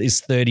 Like, will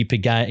this 30 per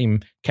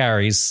game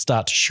carries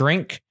start to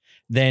shrink?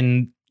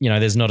 Then,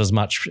 there's not as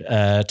much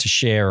to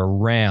share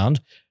around.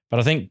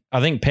 But I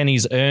think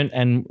Penny's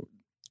earned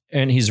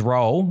his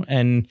role,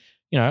 and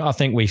I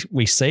think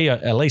we see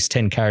at least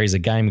 10 carries a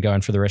game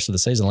going for the rest of the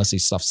season unless he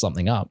stuffs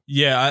something up.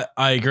 Yeah,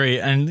 I agree.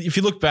 And if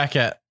you look back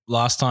at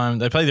last time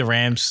they played the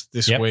Rams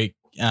this week,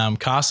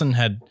 Carson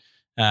had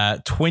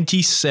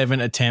 27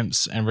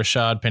 attempts and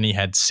Rashad Penny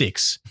had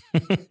 6,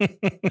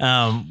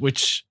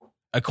 which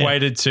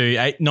equated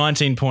to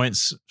 19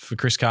 points for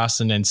Chris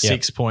Carson and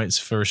 6 points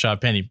for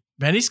Rashad Penny.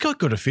 Man, he's got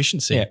good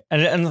efficiency. Yeah,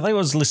 and I think I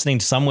was listening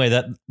to somewhere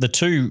that the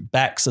 2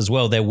 backs as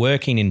well, they're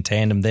working in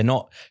tandem. They're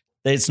not.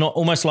 It's not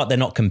almost like they're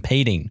not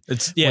competing.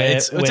 It's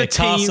a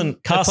team.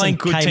 Carson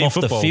came off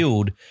football. the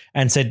field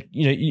and said,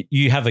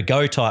 you have a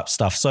go type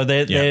stuff. So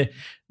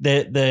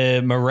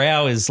their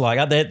morale is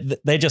like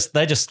they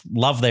just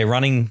love their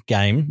running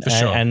game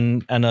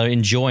and are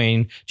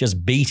enjoying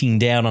just beating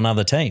down on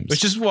other teams.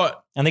 Which is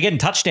what, and they're getting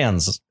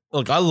touchdowns.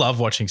 Look, I love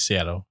watching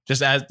Seattle.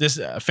 Just as this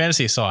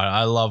fantasy aside,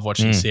 I love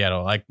watching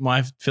Seattle. Like,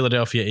 my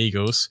Philadelphia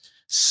Eagles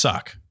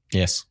suck.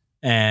 Yes,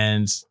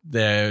 and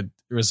their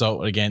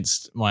result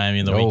against Miami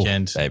in the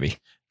weekend, baby.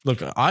 Look,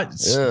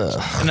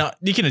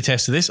 you can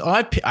attest to this.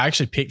 I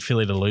actually picked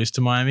Philly to lose to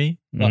Miami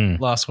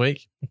last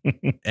week,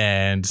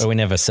 and but we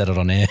never said it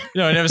on air.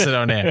 No, I never said it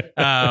on air.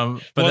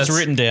 But it's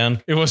written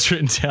down. It was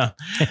written down.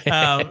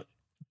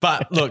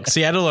 But look,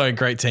 Seattle are a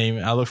great team.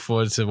 I look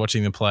forward to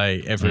watching them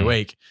play every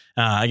week.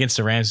 Against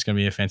the Rams, it's going to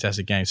be a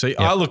fantastic game. So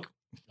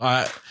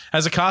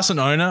as a Carson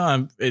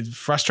owner, it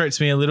frustrates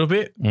me a little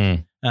bit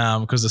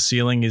because the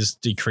ceiling is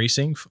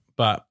decreasing,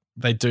 but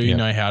they do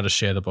know how to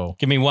share the ball.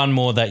 Give me one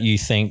more that you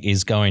think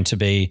is going to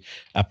be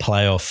a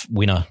playoff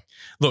winner.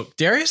 Look,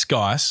 Darius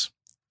Geis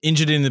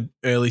injured in the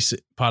early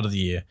part of the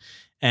year,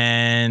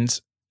 and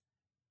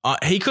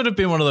he could have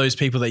been one of those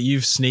people that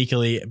you've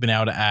sneakily been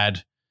able to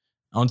add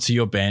onto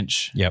your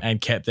bench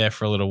and kept there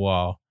for a little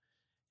while.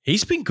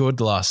 He's been good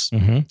the last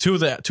 2 out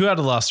of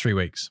the last 3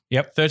 weeks.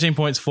 Yep. 13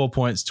 points, 4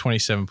 points,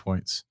 27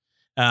 points.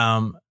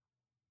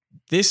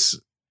 This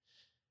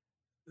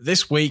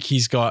week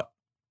he's got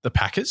the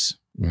Packers,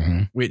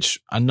 which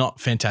are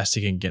not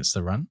fantastic against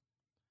the run.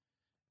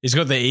 He's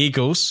got the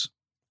Eagles,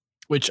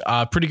 which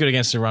are pretty good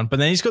against the run, but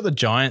then he's got the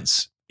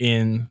Giants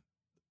in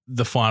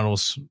the final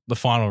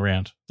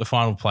round, the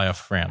final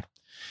playoff round.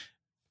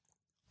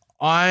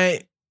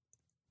 I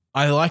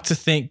like to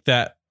think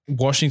that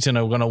Washington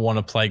are going to want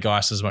to play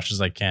Geis as much as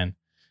they can.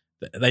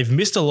 They've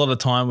missed a lot of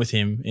time with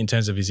him in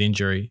terms of his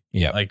injury,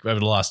 like over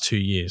the last 2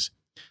 years.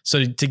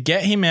 So to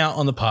get him out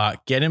on the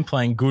park, get him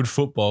playing good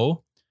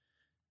football,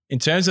 in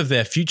terms of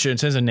their future, in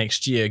terms of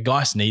next year,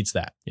 Geis needs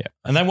that. Yeah,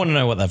 and they want to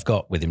know what they've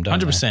got with him, don't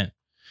 100%. they?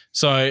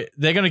 So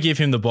they're going to give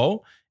him the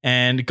ball,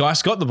 and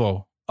Geis got the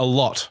ball a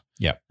lot.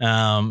 Yeah,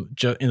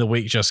 in the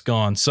week just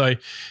gone. So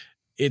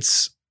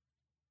it's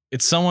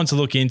someone to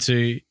look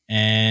into.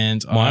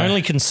 And my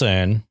only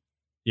concern,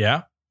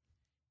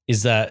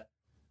 is that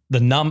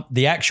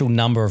the actual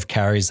number of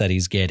carries that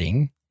he's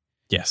getting,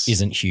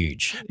 isn't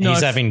huge.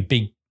 He's having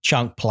big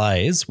chunk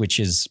plays, which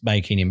is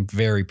making him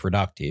very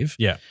productive.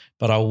 Yeah,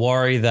 but I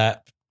worry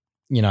that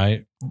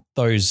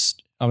those.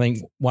 I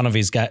mean, one of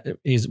his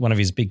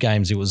big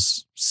games, it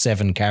was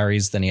 7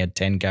 carries. Then he had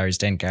 10 carries.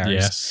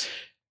 Yes,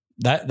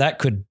 that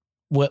could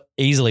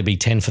easily be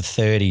 10 for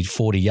 30,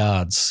 40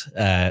 yards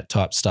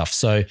type stuff.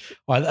 So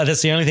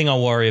that's the only thing I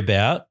worry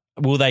about.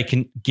 Will they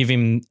give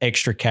him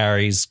extra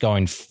carries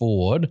going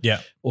forward?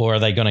 Yeah. Or are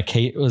they going to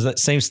keep? That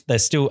seems they're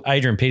still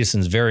Adrian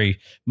Peterson's very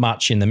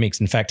much in the mix.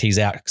 In fact, he's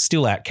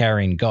still out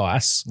carrying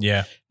Geis.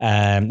 Yeah.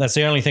 That's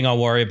the only thing I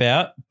worry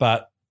about.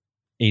 But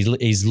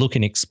he's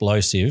looking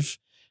explosive.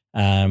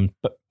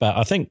 But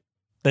I think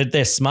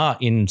they're smart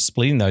in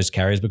splitting those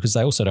carries because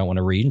they also don't want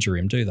to re-injure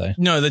him, do they?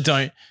 No, they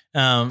don't.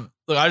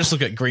 Look, I just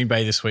look at Green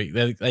Bay this week.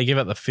 They give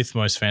out the 5th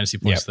most fantasy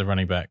points to the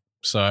running back.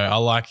 So I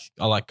like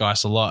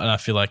Geis a lot, and I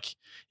feel like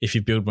if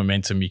you build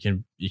momentum, you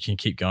can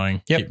keep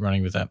going, keep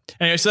running with that.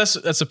 Anyway, so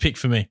that's a pick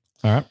for me.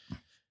 All right.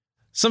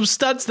 Some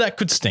studs that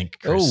could stink,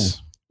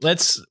 Chris.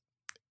 This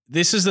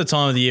is the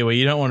time of the year where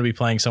you don't want to be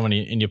playing someone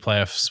in your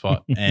playoff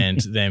spot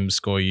and them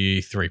score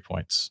you 3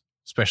 points,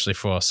 especially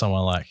for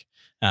someone like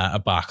a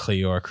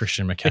Barkley or a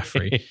Christian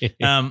McCaffrey.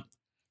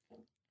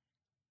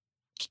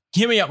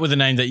 Hit me up with a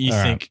name that you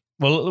think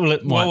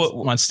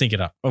might stink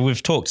it up. Well,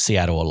 we've talked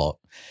Seattle a lot.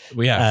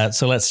 We have.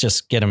 So let's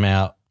just get them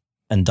out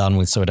and done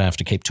with so we don't have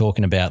to keep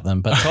talking about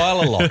them. But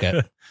Tyler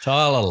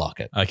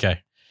Lockett. Okay.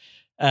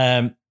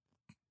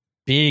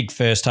 Big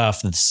first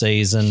half of the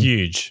season.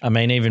 Huge. I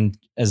mean, even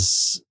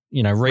as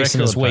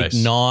recent as week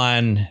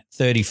 9,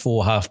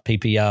 34 half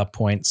PPR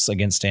points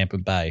against Tampa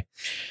Bay.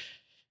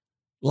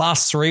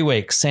 Last 3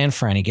 weeks, San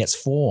Fran, he gets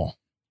 4.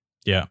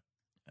 Yeah.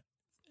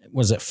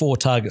 Was it 4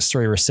 targets,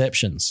 3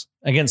 receptions?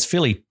 Against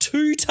Philly,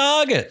 2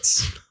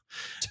 targets.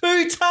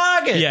 2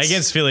 targets. Yeah,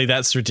 against Philly,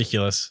 that's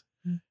ridiculous.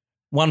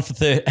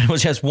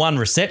 Which has 1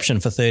 reception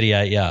for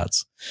 38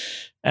 yards.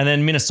 And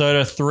then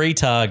Minnesota, 3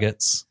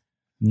 targets,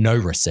 no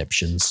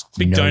receptions,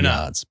 big no donut.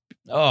 Yards.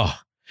 Oh,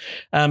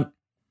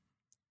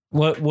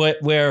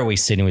 where are we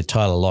sitting with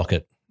Tyler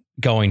Lockett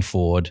going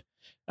forward?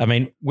 I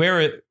mean,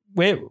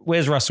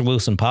 where's Russell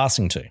Wilson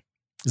passing to?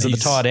 Is it the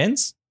tight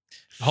ends?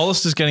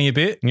 Hollister's getting a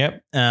bit.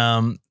 Yep.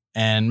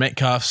 And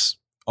Metcalf's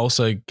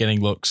also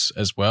getting looks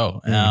as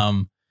well.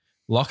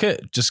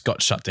 Lockett just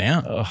got shut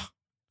down. Oh.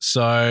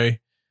 So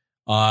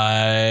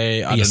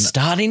are you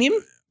starting him?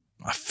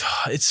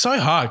 It's so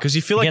hard because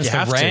you feel like against you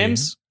have the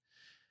Rams? to.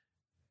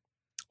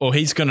 Or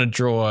he's going to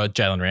draw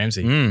Jalen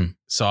Ramsey.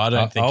 So I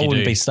don't think I you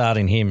wouldn't do. be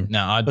starting him. No,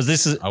 I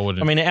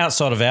wouldn't. I mean,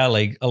 outside of our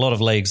league, a lot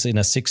of leagues in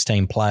a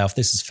 16 playoff,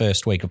 this is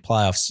first week of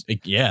playoffs.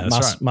 Yeah,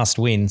 that's right. Must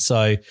win.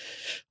 So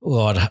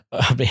I'd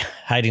be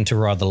hating to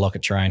ride the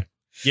Lockett train.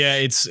 Yeah,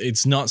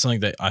 it's not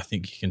something that I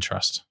think you can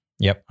trust.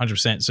 Yep.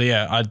 100%. So,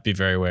 yeah, I'd be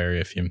very wary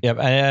of him. Yep.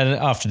 And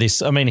after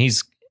this, I mean,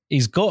 he's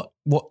got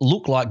what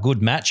look like good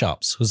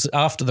matchups. Because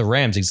after the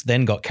Rams, he's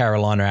then got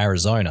Carolina,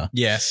 Arizona.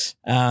 Yes.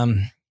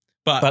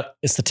 But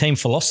it's the team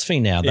philosophy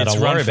now that I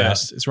worry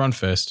about. It's run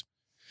first.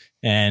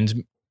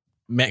 And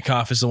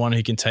Metcalf is the one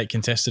who can take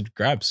contested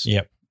grabs.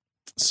 Yep.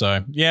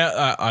 So,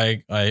 yeah,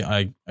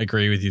 I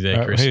agree with you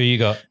there, Chris. Who you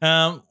got?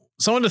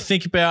 Someone to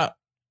think about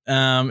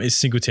is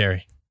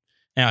Singletary.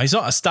 Now, he's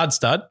not a stud,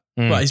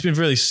 but he's been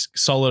really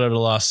solid over the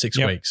last 6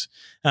 weeks.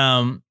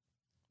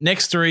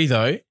 Next 3,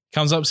 though,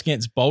 comes up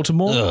against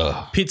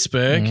Baltimore,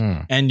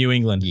 Pittsburgh, and New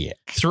England. Yeah.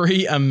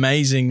 3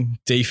 amazing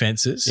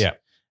defenses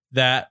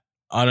that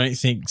I don't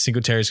think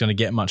Singletary is going to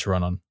get much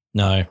run on.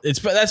 No.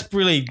 But that's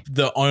really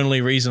the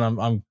only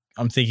reason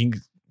I'm thinking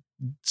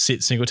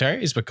sit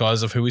Singletary is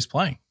because of who he's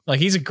playing. Like,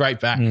 he's a great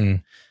back.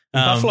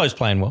 Buffalo's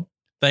playing well.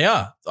 They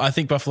are. I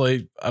think Buffalo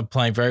are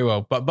playing very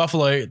well. But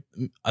Buffalo,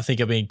 I think,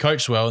 are being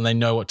coached well and they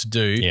know what to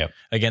do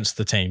against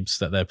the teams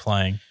that they're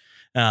playing.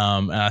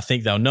 And I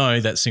think they'll know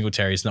that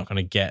Singletary is not going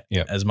to get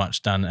as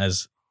much done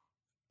as,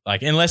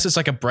 like, unless it's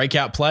like a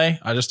breakout play.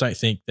 I just don't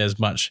think there's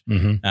much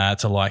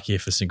to like here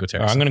for Singletary.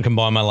 All right, I'm going to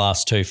combine my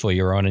last 2 for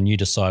you, Ryan, and you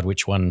decide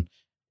which one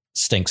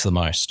stinks the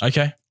most.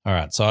 Okay. All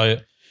right. So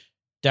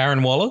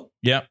Darren Waller.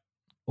 Yep.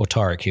 Or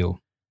Tyreek Hill.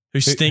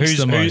 Who stinks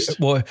the most?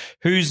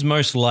 Who's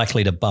most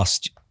likely to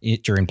bust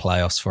during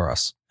playoffs for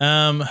us?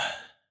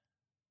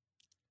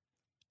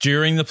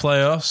 During the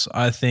playoffs,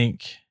 I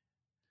think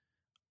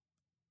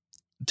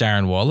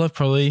Darren Waller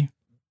probably.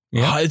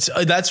 Yeah,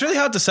 that's really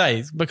hard to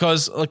say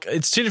because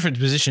it's 2 different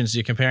positions.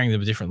 You're comparing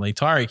them differently.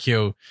 Tyreek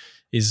Hill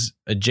is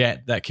a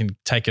jet that can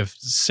take a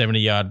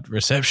 70-yard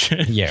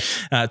reception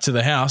to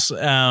the house.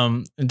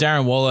 And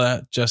Darren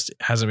Waller just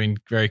hasn't been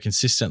very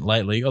consistent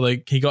lately, although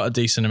he got a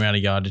decent amount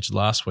of yardage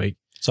last week.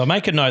 So I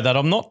make a note that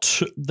I'm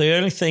not the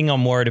only thing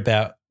I'm worried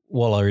about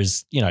Waller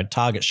is,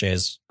 target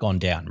share's gone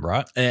down,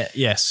 right?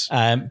 Yes.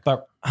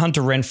 But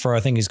Hunter Renfrow,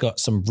 I think he's got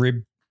some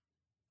rib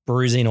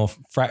bruising or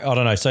I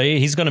don't know. So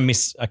he's going to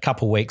miss a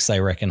couple of weeks, they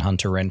reckon,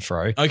 Hunter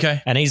Renfrow.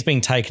 Okay. And he's been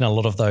taking a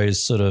lot of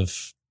those sort of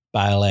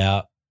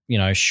bailout,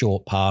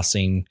 short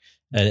passing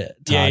targets.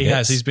 Yeah, he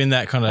has. He's been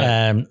that kind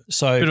of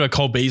bit of a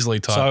Cole Beasley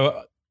type.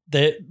 So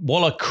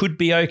Waller could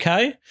be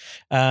okay,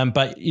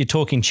 but you're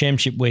talking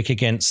championship week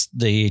against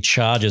the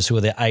Chargers, who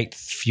are the 8th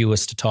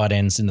fewest tight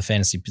ends in the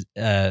fantasy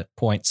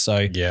points.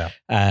 So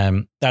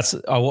that's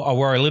I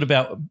worry a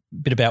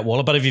bit about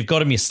Waller. But if you've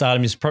got him, you start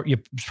him. There's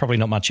probably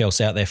not much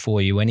else out there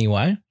for you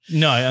anyway.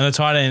 No, and the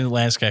tight end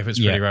landscape is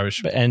pretty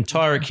rubbish. And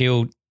Tyreek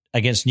Hill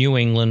against New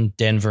England,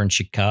 Denver, and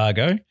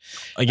Chicago.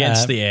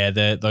 Against the air,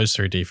 those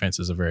 3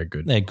 defenses are very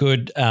good. They're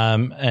good,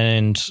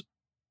 and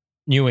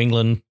New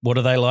England, what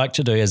do they like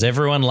to do? As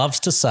everyone loves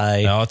to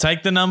say, I'll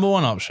take the number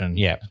 1 option.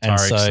 Yeah,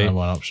 Tyreek's the number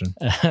 1 option,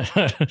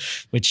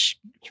 which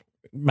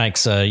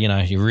makes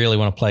you really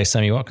want to play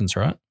Sammy Watkins,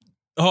 right?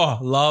 Oh,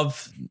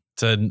 love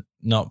to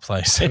not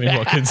play Sammy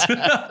Watkins.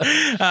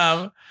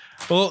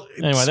 Well,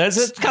 anyway, there's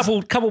a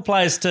couple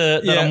players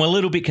that I'm a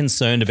little bit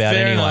concerned about.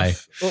 Fair anyway,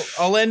 enough. Well,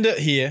 I'll end it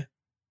here.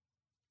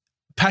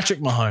 Patrick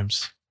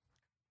Mahomes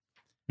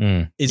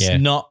is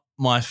not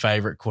my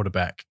favorite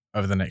quarterback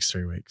over the next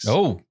 3 weeks.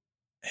 Oh.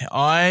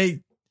 I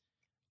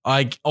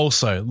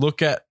also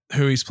look at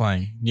who he's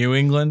playing. New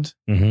England,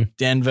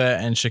 Denver,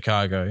 and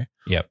Chicago.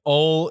 Yep.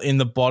 All in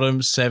the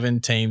bottom 7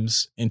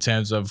 teams in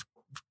terms of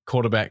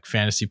quarterback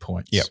fantasy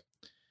points. Yep.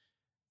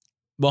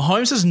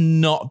 Mahomes has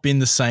not been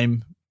the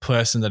same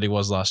person that he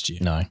was last year.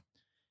 No.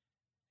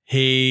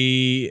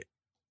 He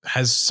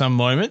has some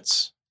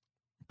moments,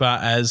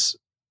 but as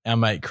our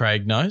mate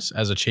Craig knows,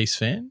 as a Chiefs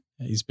fan,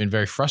 he's been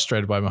very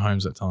frustrated by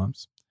Mahomes at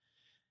times.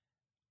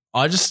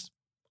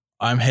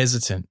 I'm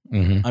hesitant.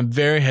 Mm-hmm. I'm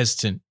very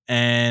hesitant.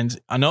 And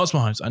I know it's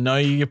Mahomes. I know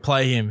you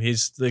play him.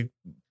 He's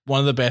one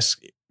of the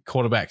best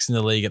quarterbacks in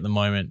the league at the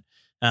moment.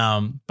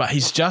 But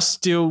he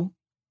still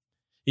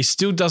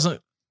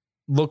doesn't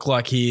look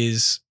like he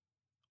is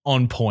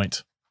on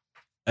point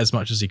as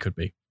much as he could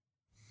be.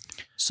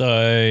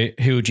 So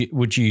who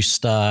would you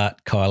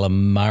start Kyler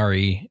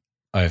Murray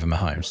over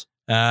Mahomes?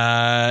 No.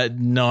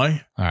 All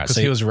right. Because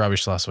he was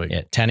rubbish last week.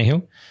 Yeah.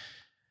 Tannehill?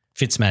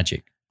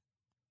 Fitzmagic?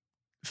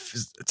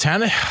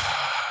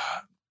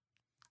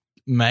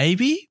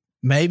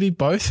 Maybe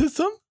both of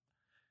them.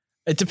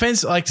 It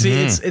depends. Like, see,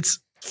 it's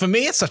for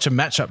me, it's such a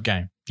matchup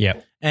game.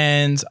 Yeah.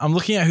 And I'm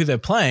looking at who they're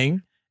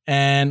playing,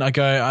 and I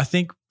go, I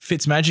think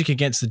Fitzmagic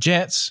against the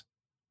Jets.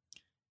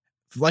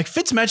 Like,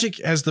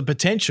 Fitzmagic has the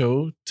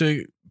potential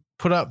to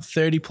put up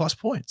 30 plus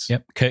points.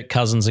 Yep. Kirk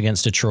Cousins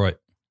against Detroit.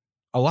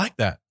 I like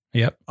that.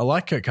 Yep. I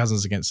like Kirk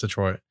Cousins against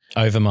Detroit.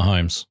 Over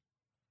Mahomes.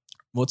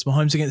 What's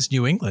Mahomes against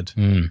New England?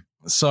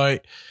 So,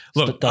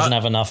 look. Doesn't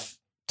have enough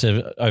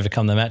to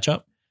overcome the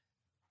matchup?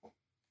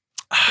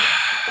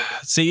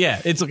 See,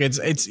 yeah, it's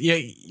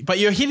but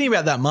you're hitting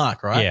about that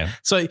mark, right? Yeah.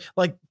 So,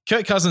 like,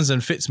 Kirk Cousins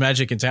and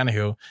Fitzmagic and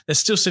Tannehill, they're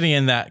still sitting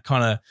in that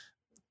kind of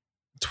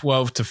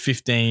 12 to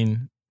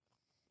 15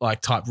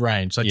 like type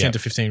range, like 10 to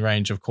 15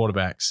 range of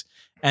quarterbacks.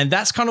 And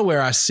that's kind of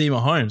where I see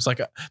Mahomes.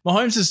 Like,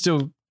 Mahomes is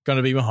still going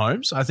to be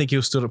Mahomes. I think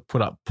he'll still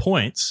put up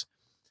points,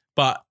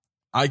 but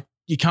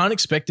you can't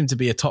expect him to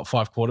be a top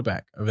 5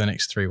 quarterback over the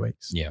next 3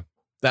 weeks. Yeah.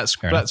 That's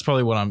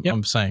probably what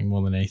I'm saying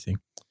more than anything.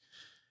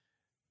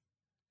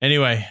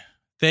 Anyway,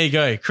 there you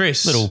go,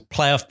 Chris. Little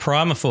playoff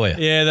primer for you.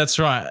 Yeah, that's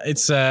right.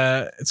 It's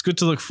good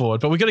to look forward,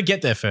 but we've got to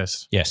get there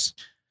first. Yes.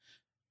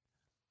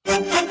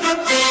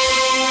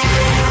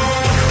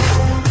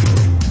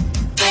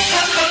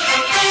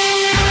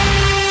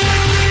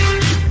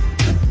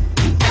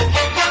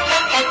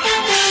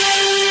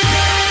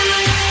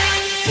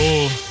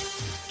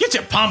 Get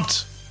you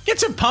pumped.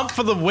 Get you pumped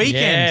for the weekend.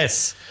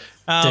 Yes.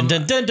 Dun,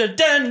 dun, dun, dun,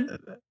 dun.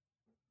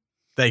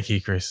 Thank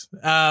you, Chris.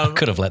 I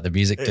could have let the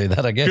music do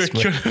that, I guess.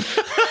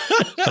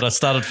 But I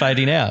started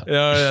fading out.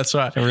 No, that's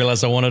right. I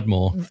realized I wanted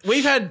more.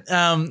 We've had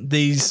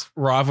these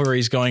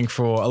rivalries going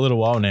for a little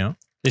while now.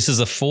 This is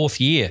the 4th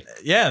year.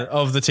 Yeah,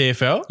 of the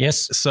TFL.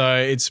 Yes. So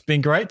it's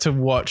been great to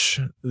watch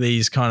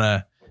these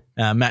kind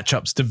of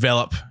matchups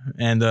develop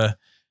and the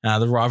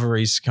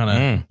rivalries kind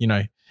of,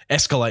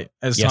 escalate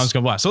as time's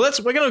gone by. So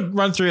we're going to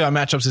run through our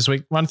matchups this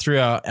week, run through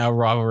our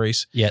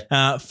rivalries.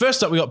 Yeah.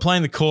 First up, we got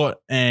Playing the Court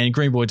and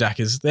Green Boy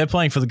Dackers. They're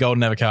playing for the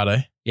Golden Avocado.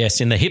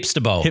 Yes, in the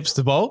Hipster Bowl.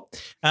 Hipster Bowl.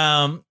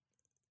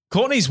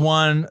 Courtney's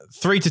won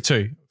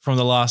 3-2 from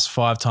the last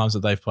 5 times that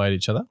they've played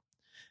each other.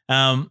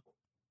 I'm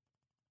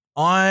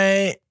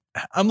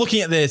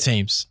looking at their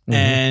teams,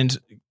 and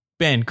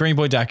Ben, Green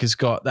Boy Dackers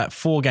got that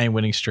 4-game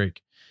winning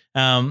streak.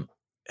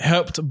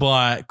 Helped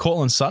by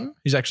Cortland Sutton,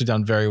 who's actually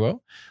done very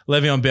well.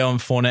 Le'Veon Bell and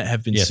Fournette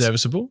have been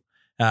serviceable.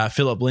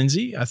 Philip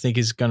Lindsay, I think,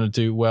 is going to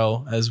do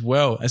well as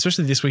well,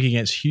 especially this week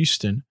against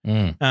Houston.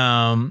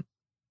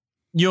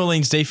 New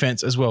Orleans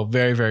defense as well,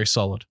 very, very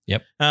solid.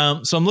 Yep.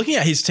 So I'm looking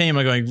at his team.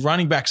 I'm going,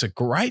 running backs are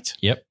great.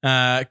 Yep.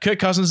 Kirk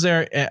Cousins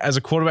there as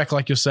a quarterback,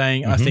 like you're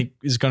saying, I think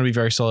is going to be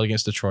very solid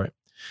against Detroit.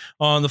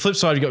 On the flip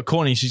side, you've got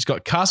Courtney. She's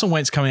got Carson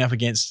Wentz coming up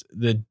against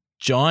the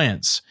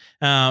Giants.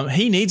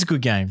 He needs a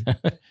good game.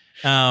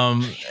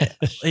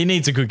 He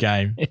needs a good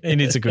game.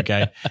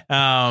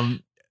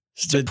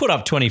 To put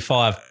up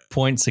 25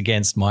 points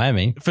against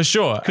Miami. For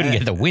sure. Couldn't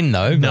get the win,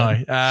 though.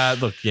 No.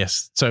 Look,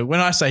 yes. So when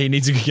I say he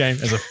needs a good game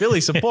as a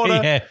Philly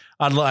supporter,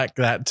 I'd like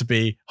that to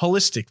be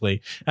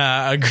holistically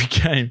a good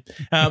game.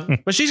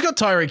 But she's got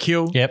Tyreek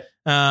Hill,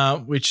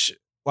 which,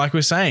 like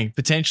we're saying,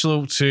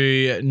 potential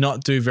to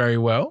not do very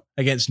well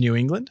against New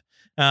England.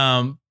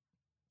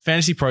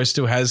 Fantasy Pro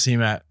still has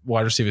him at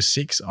wide receiver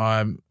 6.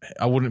 I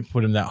wouldn't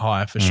put him that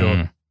high for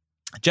sure.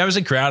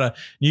 Jamison Crowder,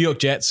 New York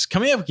Jets,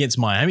 coming up against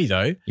Miami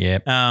though. Yeah.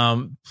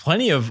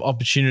 Plenty of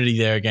opportunity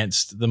there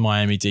against the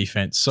Miami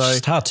defense. So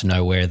it's hard to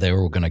know where they're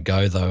all going to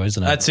go though,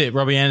 isn't it? That's it.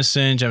 Robbie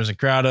Anderson, Jamison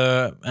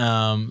Crowder,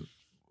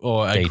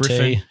 or DT.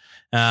 Griffin.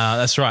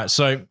 That's right.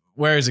 So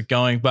where is it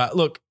going? But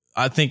look,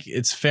 I think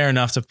it's fair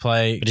enough to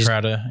play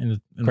Crowder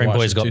in the Green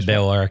Boy's got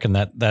Bell. I reckon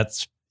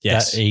that's.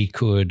 Yes. That he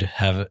could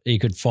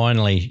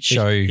finally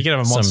show he could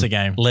have a monster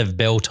game. Lev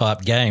Bell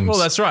type games. Well,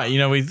 that's right.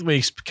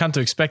 We come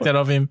to expect that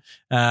of him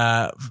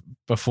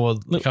before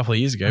a couple of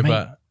years ago,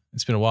 but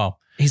it's been a while.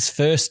 His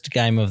first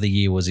game of the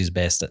year was his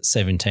best at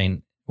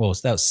 17. Well,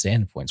 that was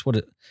standard points.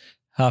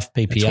 Half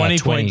PPR?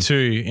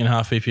 20.2 in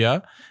half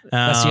PPR.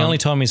 That's the only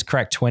time he's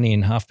cracked 20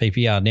 in half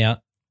PPR.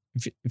 Now,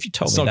 if you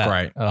told me that. It's not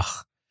great.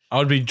 I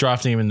would be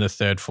drafting him in the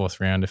 3rd, 4th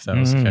round if that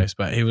was the case,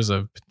 but he was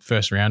a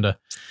first rounder.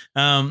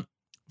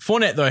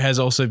 Fournette, though, has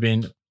also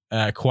been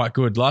quite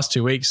good. Last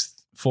 2 weeks,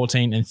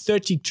 14 and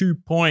 32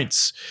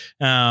 points.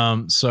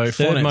 So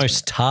third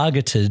most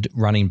targeted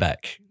running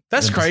back.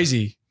 That's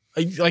crazy.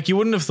 Like, you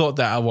wouldn't have thought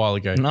that a while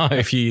ago. No.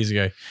 A few years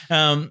ago.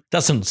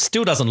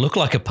 Still doesn't look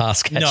like a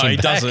pass catching back. No, he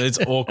doesn't. It's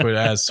awkward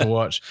as to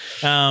watch.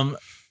 Playing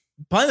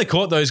the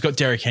Court, though, he's got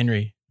Derrick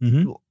Henry.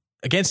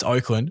 against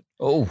Oakland.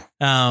 Oh,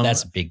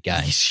 that's a big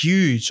game. He's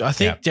huge. I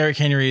think Derrick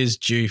Henry is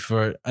due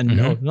for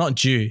not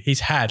due.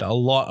 He's had a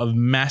lot of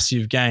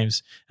massive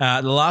games.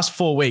 The last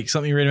 4 weeks,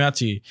 let me read them out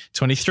to you.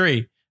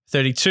 23,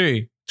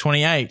 32,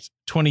 28,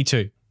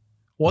 22.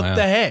 What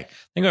the heck?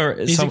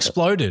 He's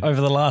exploded.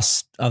 Over the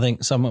last,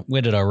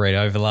 where did I read?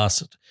 Over the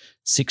last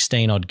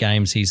 16 odd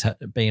games, he's had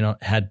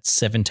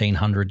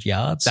 1,700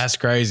 yards. That's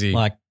crazy.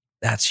 Like,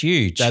 that's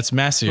huge. That's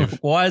massive.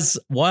 Why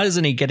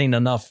isn't he getting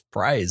enough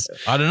praise?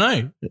 I don't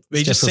know.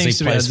 He just seems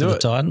to be able to do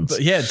it. Titans.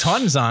 But yeah,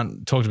 Titans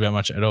aren't talked about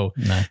much at all.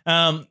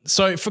 No.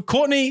 So for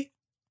Courtney,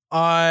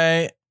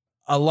 I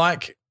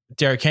like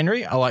Derrick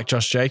Henry. I like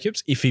Josh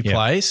Jacobs if he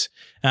plays.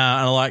 And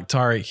I like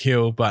Tyreek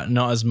Hill, but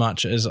not as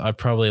much as I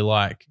probably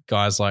like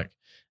guys like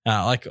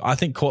I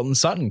think Cortland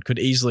Sutton could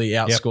easily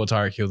outscore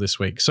Tyreek Hill this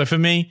week. So for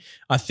me,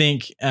 I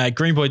think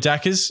Green Boy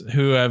Dackers,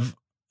 who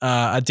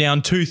are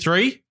down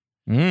 2-3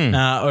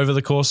 over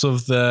the course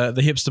of the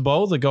Hipster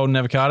Bowl, the Golden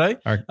Avocado,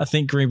 I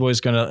think Green Boy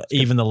is going to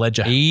even the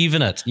ledger.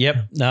 Even it.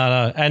 Yep.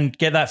 No. And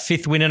get that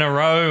 5th win in a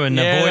row and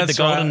avoid the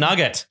Golden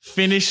Nugget.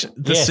 Finish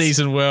the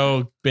season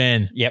well,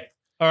 Ben. Yep.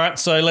 All right.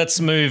 So let's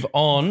move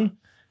on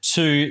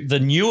to the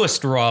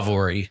newest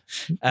rivalry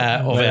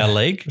of our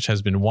league. Which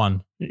has been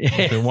one.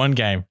 There's been one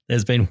game.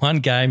 There's been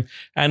one game.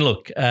 And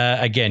look,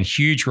 again,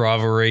 huge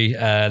rivalry.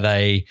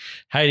 They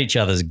hate each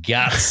other's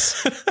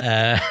guts.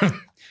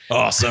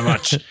 So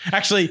much.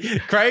 Actually,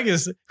 Craig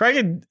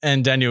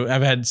and Daniel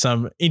have had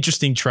some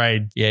interesting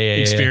trade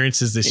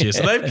experiences this year.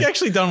 So they've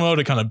actually done well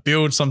to kind of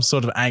build some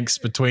sort of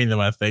angst between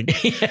them, I think.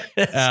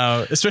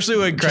 Especially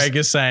when Craig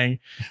is saying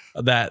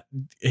that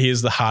he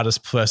is the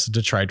hardest person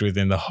to trade with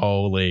in the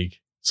whole league.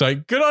 So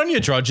good on you,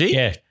 Drudgy.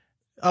 Yeah.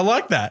 I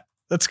like that.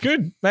 That's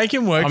good. Make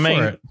him work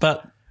for it.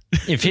 But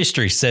if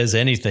history says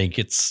anything,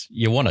 it's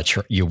you want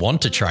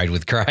to trade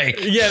with Craig.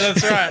 Yeah,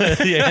 that's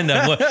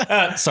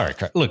right. Sorry,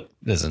 Craig. Look,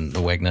 this isn't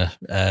the Wagner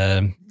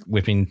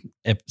whipping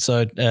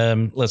episode.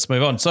 Let's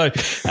move on. So,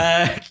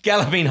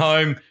 Galloping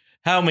Home,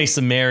 Hail Me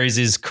Some Marys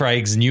is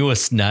Craig's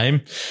newest name.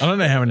 I don't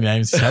know how many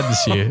names he's had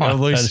this year. I'll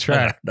lose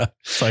track.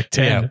 It's like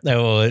 10. Yeah,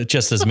 or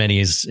just as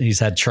many as he's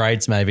had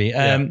trades, maybe.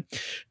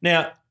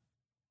 Now,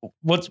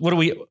 what are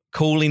we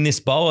calling this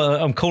bowl?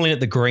 I'm calling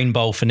it the Green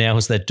Bowl for now,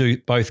 as they do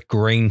both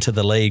green to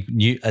the league,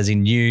 new.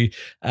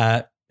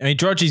 I mean,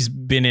 Drudgy's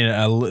been in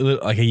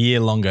a year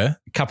longer.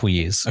 A couple of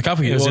years. Well,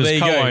 there you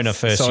co-owner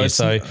first year.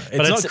 So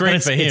it's not green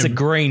for him. It's a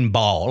green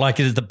bowl. Like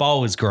the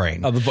bowl is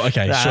green. Oh, sure.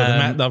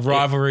 The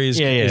rivalry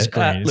is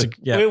green.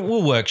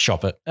 We'll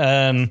workshop it.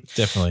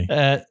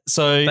 Definitely.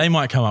 So they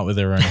might come up with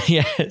their own.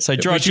 So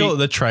Drudgy, call it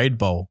the trade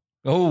bowl.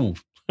 Oh.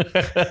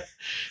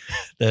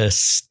 The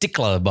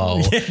Stickler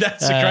Bowl. Yeah,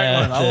 that's a great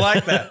one. I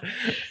like that.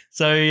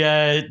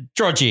 So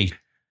Drudgy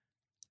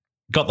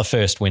got the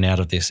first win out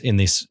of this in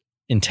this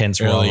intense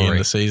early rivalry in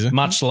the season,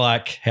 much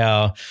like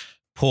how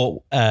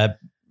Port,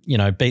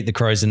 beat the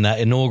Crows in that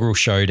inaugural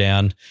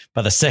showdown.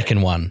 But the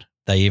second one,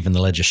 they even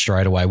the ledger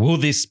straight away. Will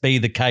this be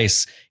the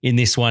case in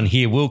this one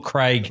here? Will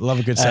Craig, love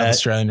a good South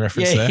Australian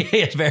reference there?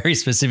 Yeah, very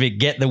specific.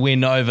 Get the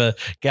win over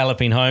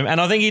Galloping Home,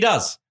 and I think he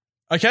does.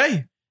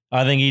 Okay.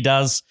 I think he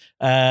does,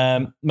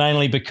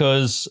 mainly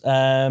because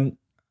I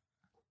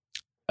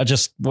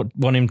just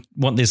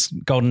want this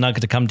Golden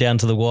Nugget to come down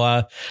to the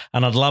wire,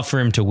 and I'd love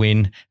for him to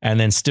win and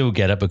then still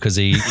get it because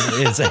he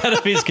is out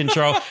of his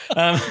control.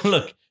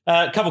 Look,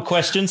 a couple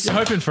questions. You're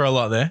hoping for a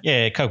lot there.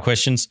 Yeah, a couple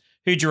questions.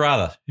 Who'd you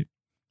rather?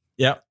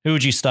 Yeah. Who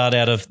would you start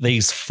out of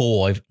these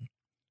four?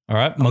 All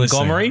right,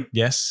 Montgomery?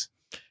 Yes.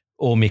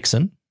 Or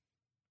Mixon?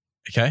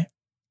 Okay.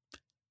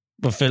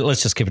 Well,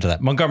 let's just keep it to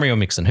that. Montgomery or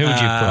Mixon? Who would you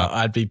put up?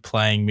 I'd be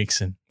playing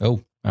Mixon.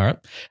 Oh, all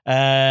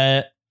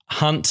right.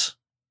 Hunt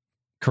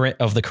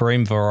of the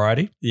Kareem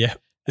variety. Yeah.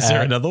 Is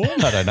there another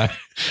one? I don't know.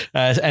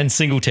 And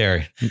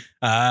Singletary.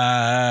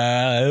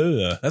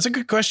 That's a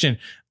good question.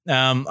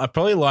 I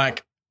probably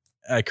like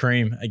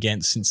Kareem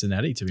against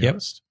Cincinnati, to be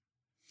honest.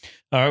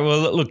 All right.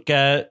 Well, look,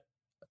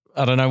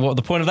 I don't know what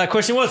the point of that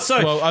question was.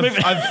 So,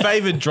 I've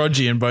favoured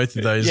Drudgy in both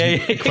of those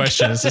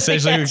questions.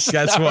 Essentially,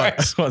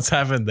 that's what's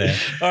happened there.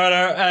 All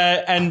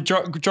right. And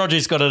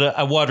Drudgy's got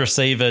a wide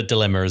receiver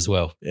dilemma as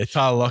well. Yeah,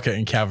 Tyler Lockett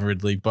and Calvin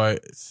Ridley,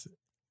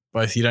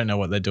 both you don't know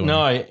what they're doing.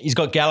 No, he's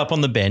got Gallup on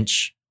the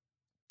bench.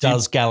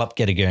 Does Gallup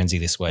get a Guernsey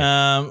this week?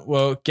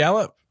 Well,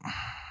 Gallup,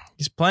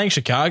 he's playing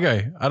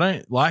Chicago. I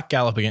don't like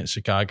Gallup against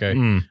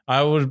Chicago.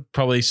 I would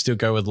probably still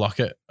go with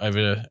Lockett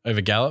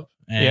over Gallup.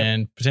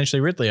 And potentially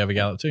Ridley over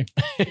Gallup too.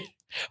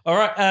 All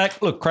right.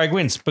 Look, Craig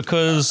wins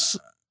because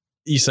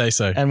you say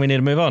so. And we need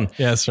to move on.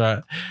 Yeah, that's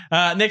right.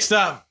 Next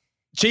up,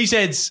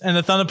 Cheeseheads and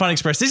the Thunder Punt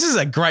Express. This is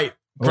a great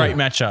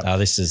matchup. Oh,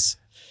 this is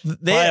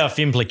playoff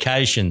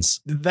implications.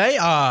 They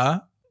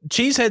are.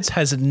 Cheeseheads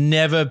has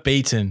never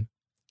beaten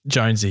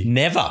Jonesy.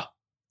 Never.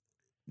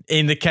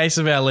 In the case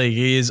of our league,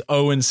 he is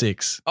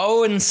 0-6.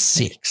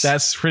 0-6.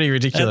 That's pretty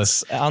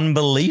ridiculous. That's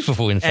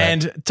unbelievable, in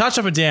fact. And touch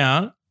up or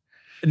down,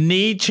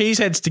 need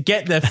Cheeseheads to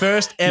get their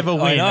first ever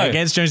win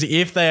against Jonesy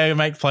if they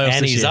make playoffs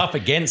and this he's year. up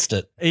against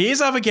it. He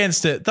is up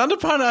against it.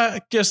 Thunderpunt are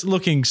just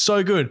looking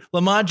so good.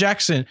 Lamar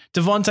Jackson,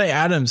 Devontae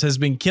Adams has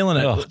been killing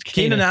it. Oh,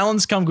 Keenan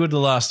Allen's come good the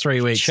last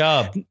 3 weeks.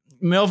 Chubb.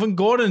 Melvin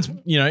Gordon's,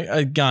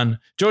 a gun.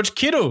 George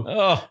Kittle.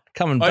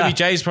 Coming back.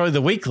 OBJ's probably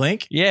the weak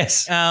link.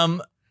 Yes.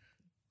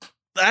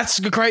 That's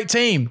a great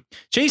team.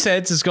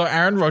 Cheeseheads has got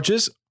Aaron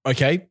Rodgers.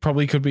 Okay,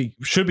 probably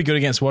should be good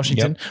against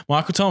Washington. Yep.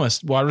 Michael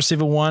Thomas, wide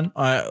receiver 1,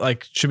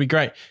 should be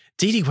great.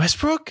 D.D.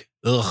 Westbrook?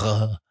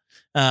 Ugh.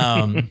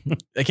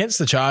 Against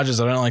the Chargers,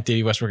 I don't like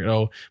D.D. Westbrook at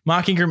all.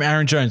 Mark Ingram,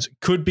 Aaron Jones,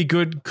 could be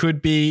good,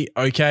 could be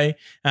okay.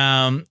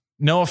 Noah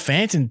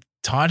Fant in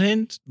tight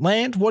end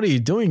land? What are you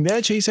doing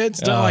there, Cheeseheads?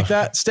 Don't like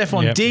that.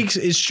 Stephon Diggs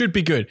should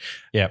be good.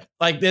 Yeah.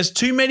 There's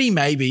too many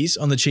maybes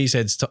on the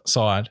Cheeseheads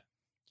side.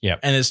 Yeah.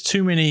 And there's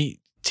too many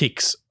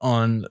ticks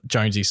on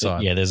Jonesy's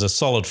side. Yeah, there's a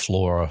solid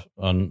floor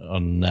on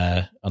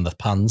the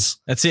puns.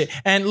 That's it.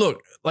 And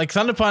look,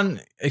 Thunder Pun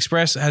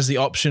Express has the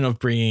option of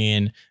bringing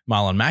in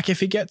Marlon Mack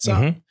if he gets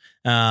up,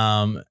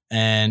 and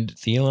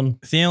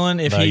Thielen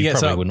if he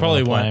gets up,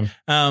 probably won't.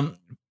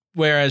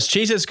 Whereas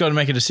Cheesehead's got to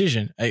make a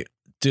decision.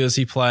 Does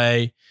he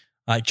play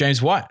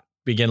James White?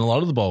 Be getting a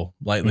lot of the ball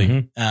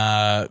lately.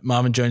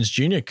 Marvin Jones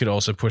Jr. could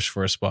also push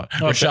for a spot.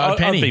 Rashad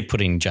Penny. I'd be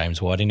putting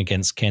James White in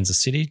against Kansas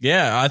City.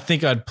 Yeah, I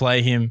think I'd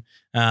play him.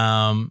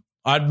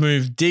 I'd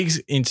move Diggs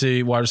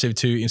into wide receiver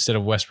 2 instead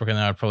of Westbrook, and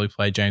then I'd probably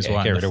play James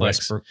White in the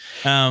flex. Westbrook.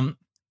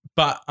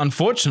 But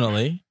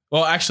unfortunately,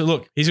 well, actually,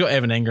 look, he's got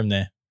Evan Engram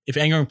there. If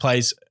Engram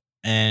plays,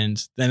 then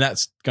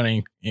that's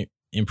going to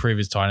improve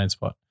his tight end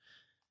spot.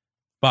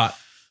 But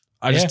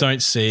I just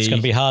don't see. It's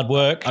going to be hard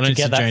work. I don't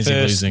see Jonesy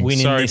losing.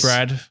 Sorry,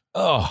 Brad.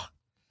 Oh,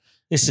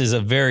 this is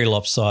a very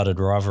lopsided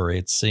rivalry.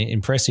 It's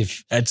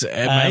impressive. It's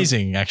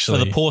amazing, actually.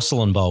 For the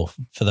Porcelain Bowl,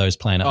 for those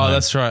playing at home. Oh,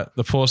 that's right.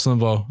 The Porcelain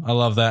Bowl. I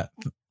love that.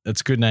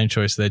 That's a good name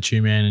choice there,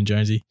 Two Man and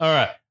Jonesy. All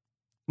right.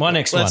 My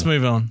next one. Let's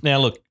move on. Now,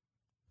 look,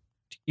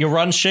 your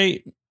run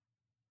sheet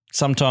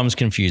sometimes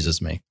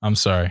confuses me. I'm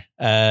sorry.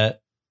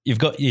 You've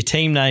got your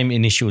team name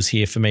initials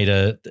here for me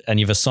and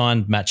you've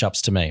assigned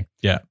matchups to me.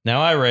 Yeah.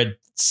 Now, I read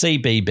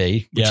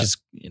CBB, which is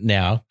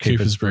now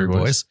Cooper's Brew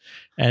Boys.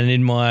 And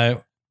in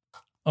my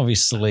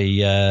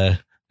obviously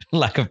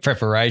lack of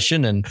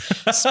preparation and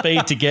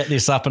speed to get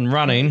this up and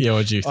running,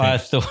 what do you think? I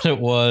thought it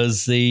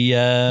was the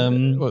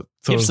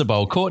Hipster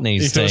Bowl,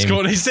 Courtney's team. It was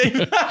Courtney's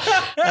team.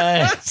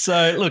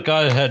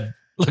 So,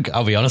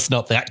 I'll be honest,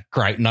 not that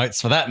great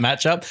notes for that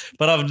matchup,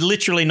 but I've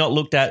literally not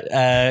looked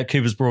at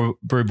Cooper's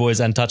Brew Boys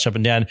and Touch Up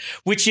and Down,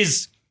 which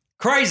is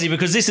crazy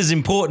because this is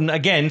important,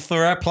 again,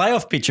 for our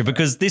playoff picture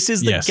because this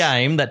is the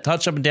game that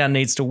Touch Up and Down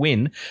needs to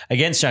win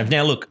against James.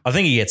 Now, look, I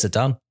think he gets it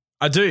done.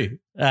 I do.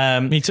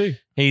 Me too.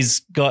 He's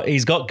got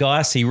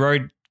Geis. He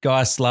rode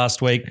Geis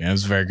last week. Yeah, it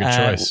was a very good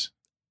choice.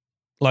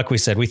 Like we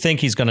said, we think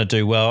he's going to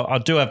do well. I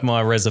do have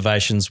my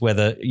reservations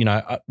whether,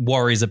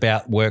 worries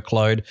about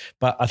workload,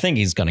 but I think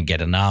he's going to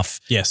get enough.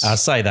 Yes. I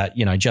say that,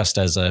 just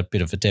as a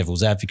bit of a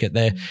devil's advocate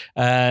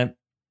there.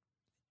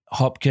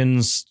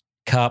 Hopkins,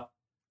 Cup,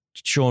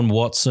 Sean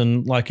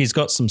Watson, he's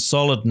got some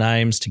solid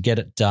names to get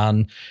it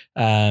done.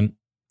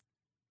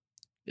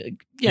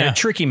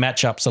 Tricky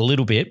matchups a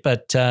little bit,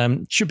 but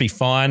should be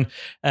fine.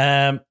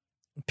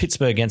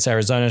 Pittsburgh against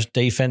Arizona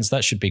defense,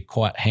 that should be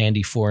quite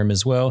handy for him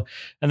as well.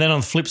 And then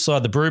on the flip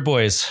side, the Brew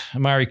Boys,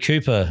 Amari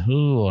Cooper.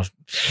 Ooh,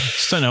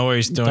 just don't know what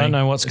he's doing. Don't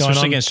know what's going on.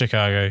 Especially against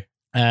Chicago.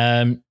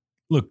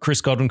 Look,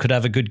 Chris Godwin could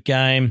have a good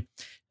game.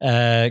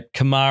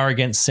 Kamara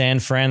against San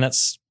Fran,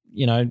 that's,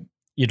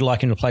 you'd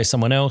like him to play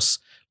someone else.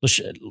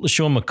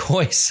 LaShawn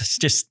McCoy's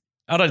just,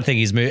 I don't think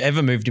he's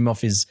ever moved him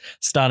off his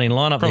starting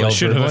lineup. Probably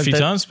should have a few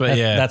times, but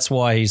that's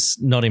why he's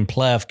not in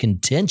playoff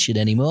contention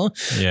anymore.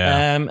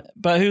 Yeah.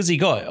 But who's he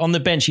got on the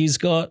bench? He's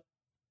got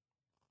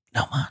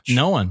not much.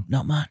 No one,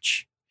 not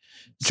much.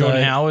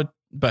 Jordan Howard,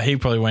 but he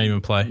probably won't even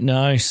play.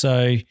 No.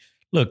 So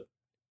look,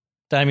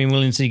 Damian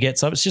Williams, he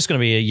gets up. It's just going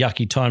to be a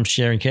yucky time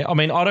sharing. I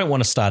mean, I don't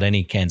want to start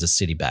any Kansas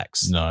City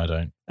backs. No, I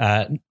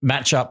don't.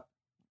 Matchup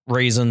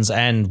reasons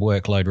and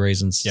workload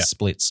reasons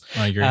splits.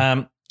 I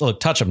agree. Look,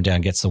 Touch Up and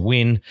Down gets the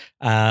win,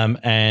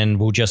 and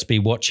we'll just be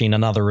watching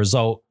another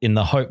result in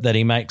the hope that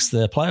he makes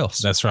the playoffs.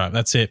 That's right.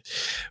 That's it.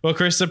 Well,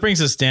 Chris, that brings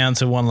us down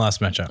to one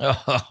last matchup.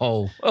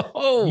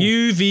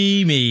 You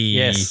v me.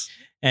 Yes.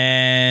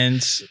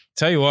 And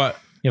tell you what.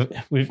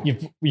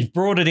 We've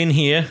brought it in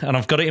here, and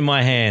I've got it in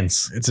my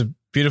hands. It's a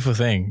beautiful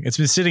thing. It's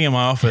been sitting in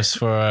my office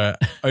for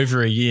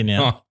over a year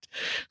now.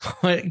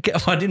 I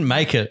didn't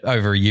make it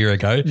over a year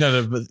ago.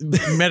 No, but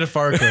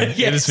metaphorically,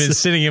 It has been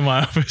sitting in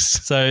my office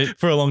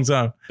for a long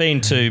time.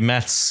 Being two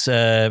maths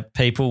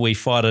people, we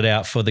fight it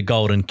out for the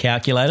golden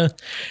calculator,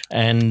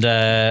 and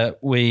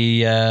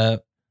we can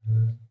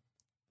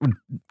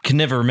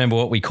never remember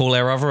what we call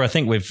our other. I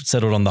think we've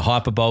settled on the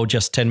Hyper Bowl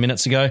just 10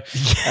 minutes ago.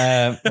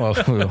 An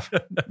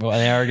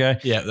hour ago.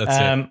 Yeah, that's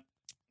it.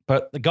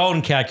 But the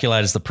golden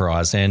calculator is the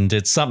prize, and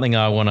it's something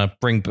I want to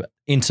bring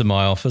into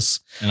my office.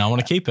 And I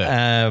want to keep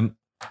it.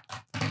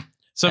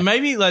 So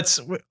maybe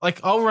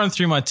I'll run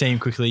through my team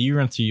quickly. You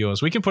run through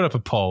yours. We can put up a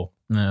poll.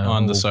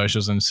 on the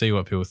socials and see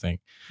what people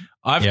think.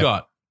 I've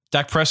got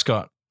Dak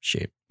Prescott.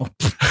 Shit.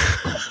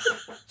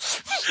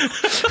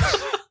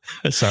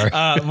 Sorry.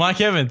 Mike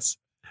Evans,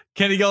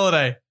 Kenny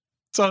Golladay,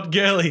 Todd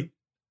Gurley,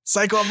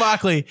 Saquon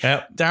Barkley,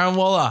 Darren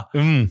Waller,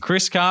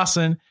 Chris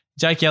Carson,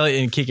 Jake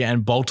Elliott in kicker,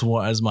 and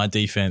Baltimore as my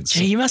defense.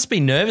 Gee, you must be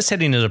nervous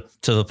heading to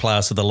the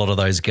playoffs with a lot of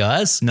those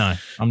guys. No,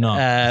 I'm not.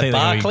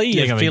 Barkley,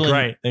 you're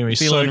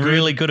feeling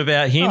really good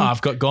about him.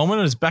 I've got Goldman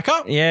as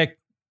backup. Yeah,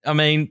 I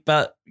mean,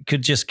 but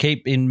could just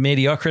keep in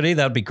mediocrity.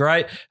 That would be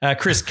great.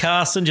 Chris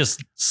Carson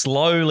just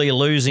slowly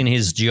losing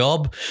his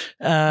job.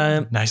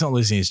 No, he's not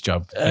losing his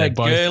job.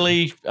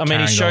 Gurley, I mean,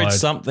 he showed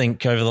something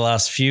over the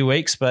last few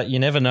weeks, but you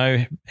never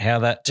know how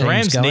that team's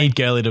going. The Rams need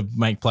Gurley to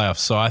make playoffs,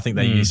 so I think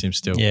they use him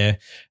still. Yeah.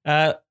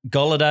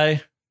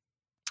 Golladay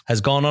has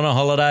gone on a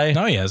holiday.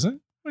 No, he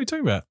hasn't. What are you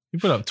talking about? He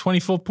put up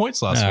 24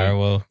 points last week.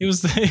 Well, he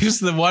was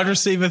the wide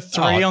receiver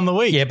 3 on the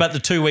week. Yeah, but the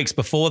 2 weeks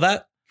before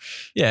that.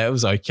 Yeah, it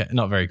was okay.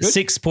 Not very good.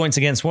 6 points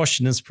against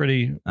Washington is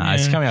pretty.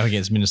 It's coming up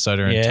against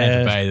Minnesota and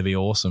Tampa Bay. That'd be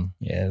awesome.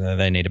 Yeah,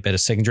 they need a better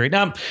secondary.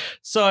 Look,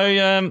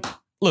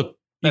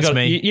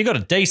 you got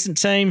a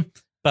decent team,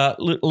 but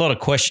a lot of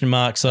question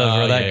marks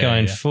over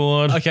going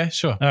forward. Okay,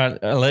 sure. All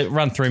right, I'll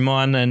run through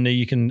mine and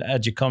you can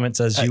add your comments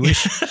as you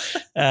wish.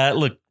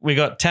 Look, we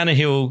got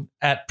Tannehill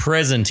at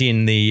present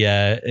in the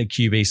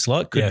QB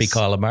slot. Could be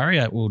Kyler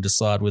Murray. We'll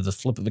decide with a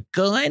flip of the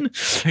coin.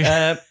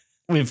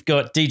 We've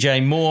got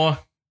DJ Moore,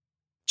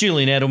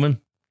 Julian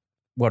Edelman,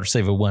 wide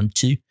receiver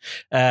 1-2.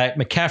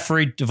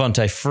 McCaffrey,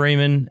 Devontae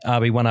Freeman,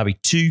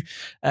 RB1,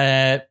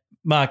 RB2.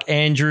 Mark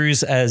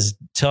Andrews as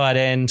tight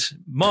end.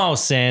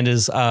 Miles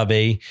Sanders,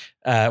 RB,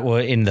 were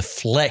in the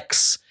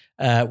flex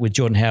with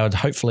Jordan Howard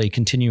hopefully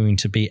continuing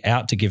to be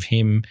out to give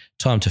him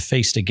time to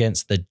feast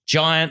against the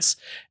Giants.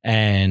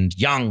 And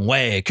Young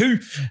Wei Koo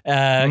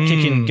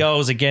kicking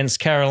goals against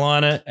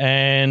Carolina.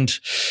 And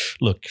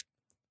look,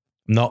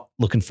 not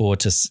looking forward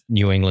to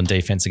New England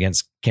defense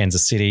against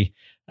Kansas City.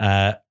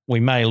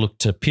 We may look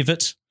to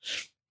pivot,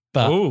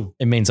 but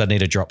it means I need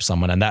to drop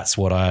someone, and that's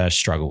what I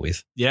struggle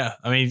with. Yeah,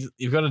 I mean,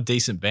 you've got a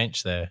decent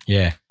bench there.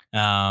 Yeah,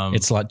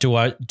 it's like, do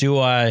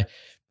I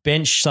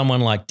bench someone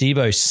like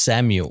Deebo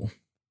Samuel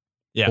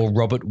or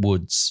Robert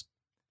Woods?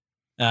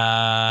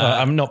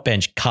 I'm not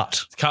bench,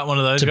 cut one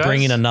of those to guys?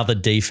 Bring in another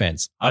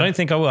defense. I don't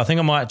think I will. I think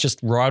I might just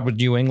ride with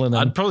New England.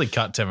 I'd probably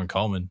cut Tevin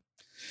Coleman.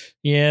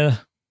 Yeah.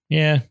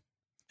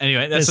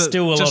 Anyway, there's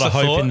still a lot of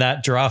hope in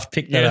that draft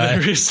pick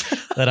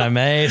that I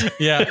made.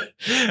 Yeah.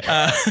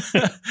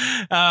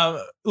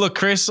 Look,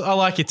 Chris, I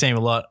like your team a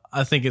lot.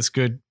 I think it's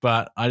good,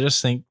 but I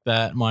just think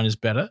that mine is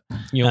better.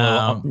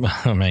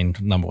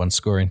 Number one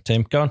scoring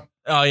team. Go on.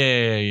 Oh,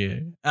 yeah.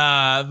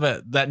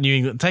 But that New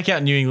England, take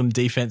out New England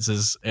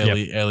defenses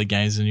early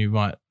games and you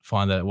might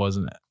find that it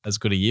wasn't as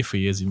good a year for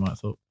you as you might have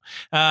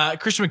thought.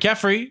 Christian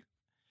McCaffrey,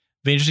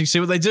 be interesting to see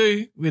what they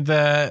do with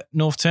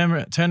North Turner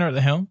at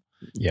the helm.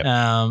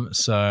 Yeah.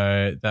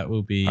 So that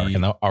will be.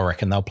 I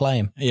reckon they'll play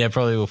him. Yeah,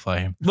 probably will play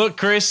him. Look,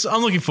 Chris,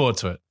 I'm looking forward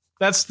to it.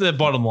 That's the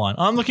bottom line.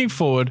 I'm looking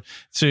forward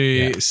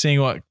to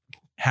seeing what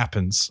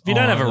happens. If you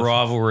don't have a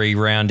rivalry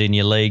round in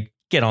your league,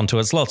 get onto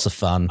it. It's lots of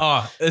fun.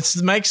 Oh,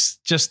 it makes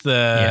just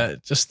the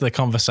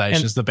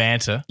conversations, the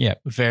banter. Yeah,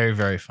 very,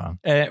 very fun.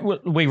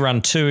 We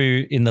run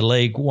 2 in the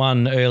league,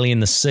 one early in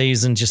the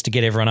season just to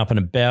get everyone up and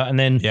about, and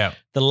then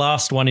the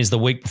last one is the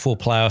week before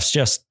playoffs.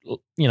 Just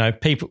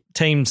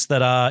teams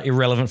that are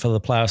irrelevant for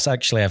the playoffs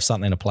actually have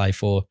something to play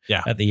for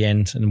at the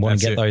end and want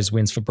to get those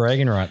wins for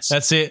bragging rights.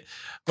 That's it.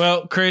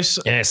 Well, Chris,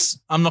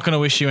 I'm not going to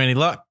wish you any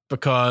luck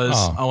because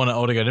I want it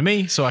all to go to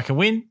me so I can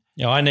win.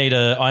 Yeah, I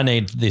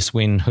need this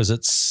win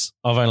because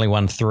I've only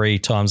won 3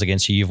 times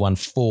against you. You've won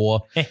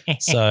 4,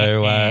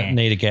 so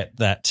need to get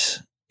that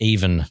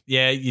even.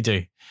 Yeah, you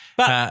do.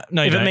 But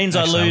if it means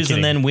I lose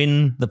and then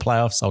win the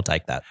playoffs, I'll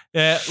take that.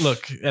 Yeah,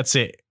 look, that's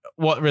it.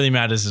 What really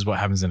matters is what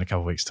happens in a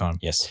couple of weeks' time.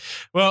 Yes.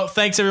 Well,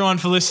 thanks everyone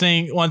for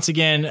listening once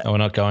again. Oh, we're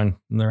not going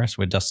in the rest.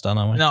 We're just done,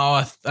 aren't we? No,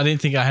 I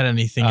didn't think I had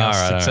anything else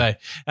to say.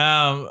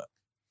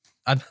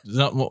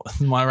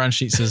 My run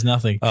sheet says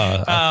nothing.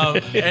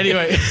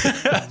 Anyway,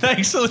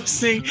 thanks for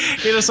listening.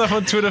 Hit us up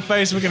on Twitter,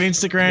 Facebook, and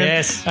Instagram.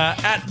 Yes.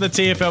 At the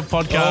TFL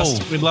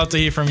Podcast. We'd love to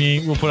hear from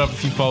you. We'll put up a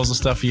few polls and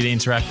stuff for you to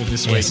interact with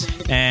this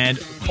week. And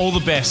all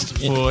the best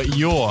for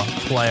your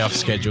playoff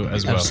schedule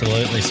as well.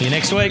 Absolutely. See you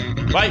next week.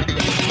 Bye.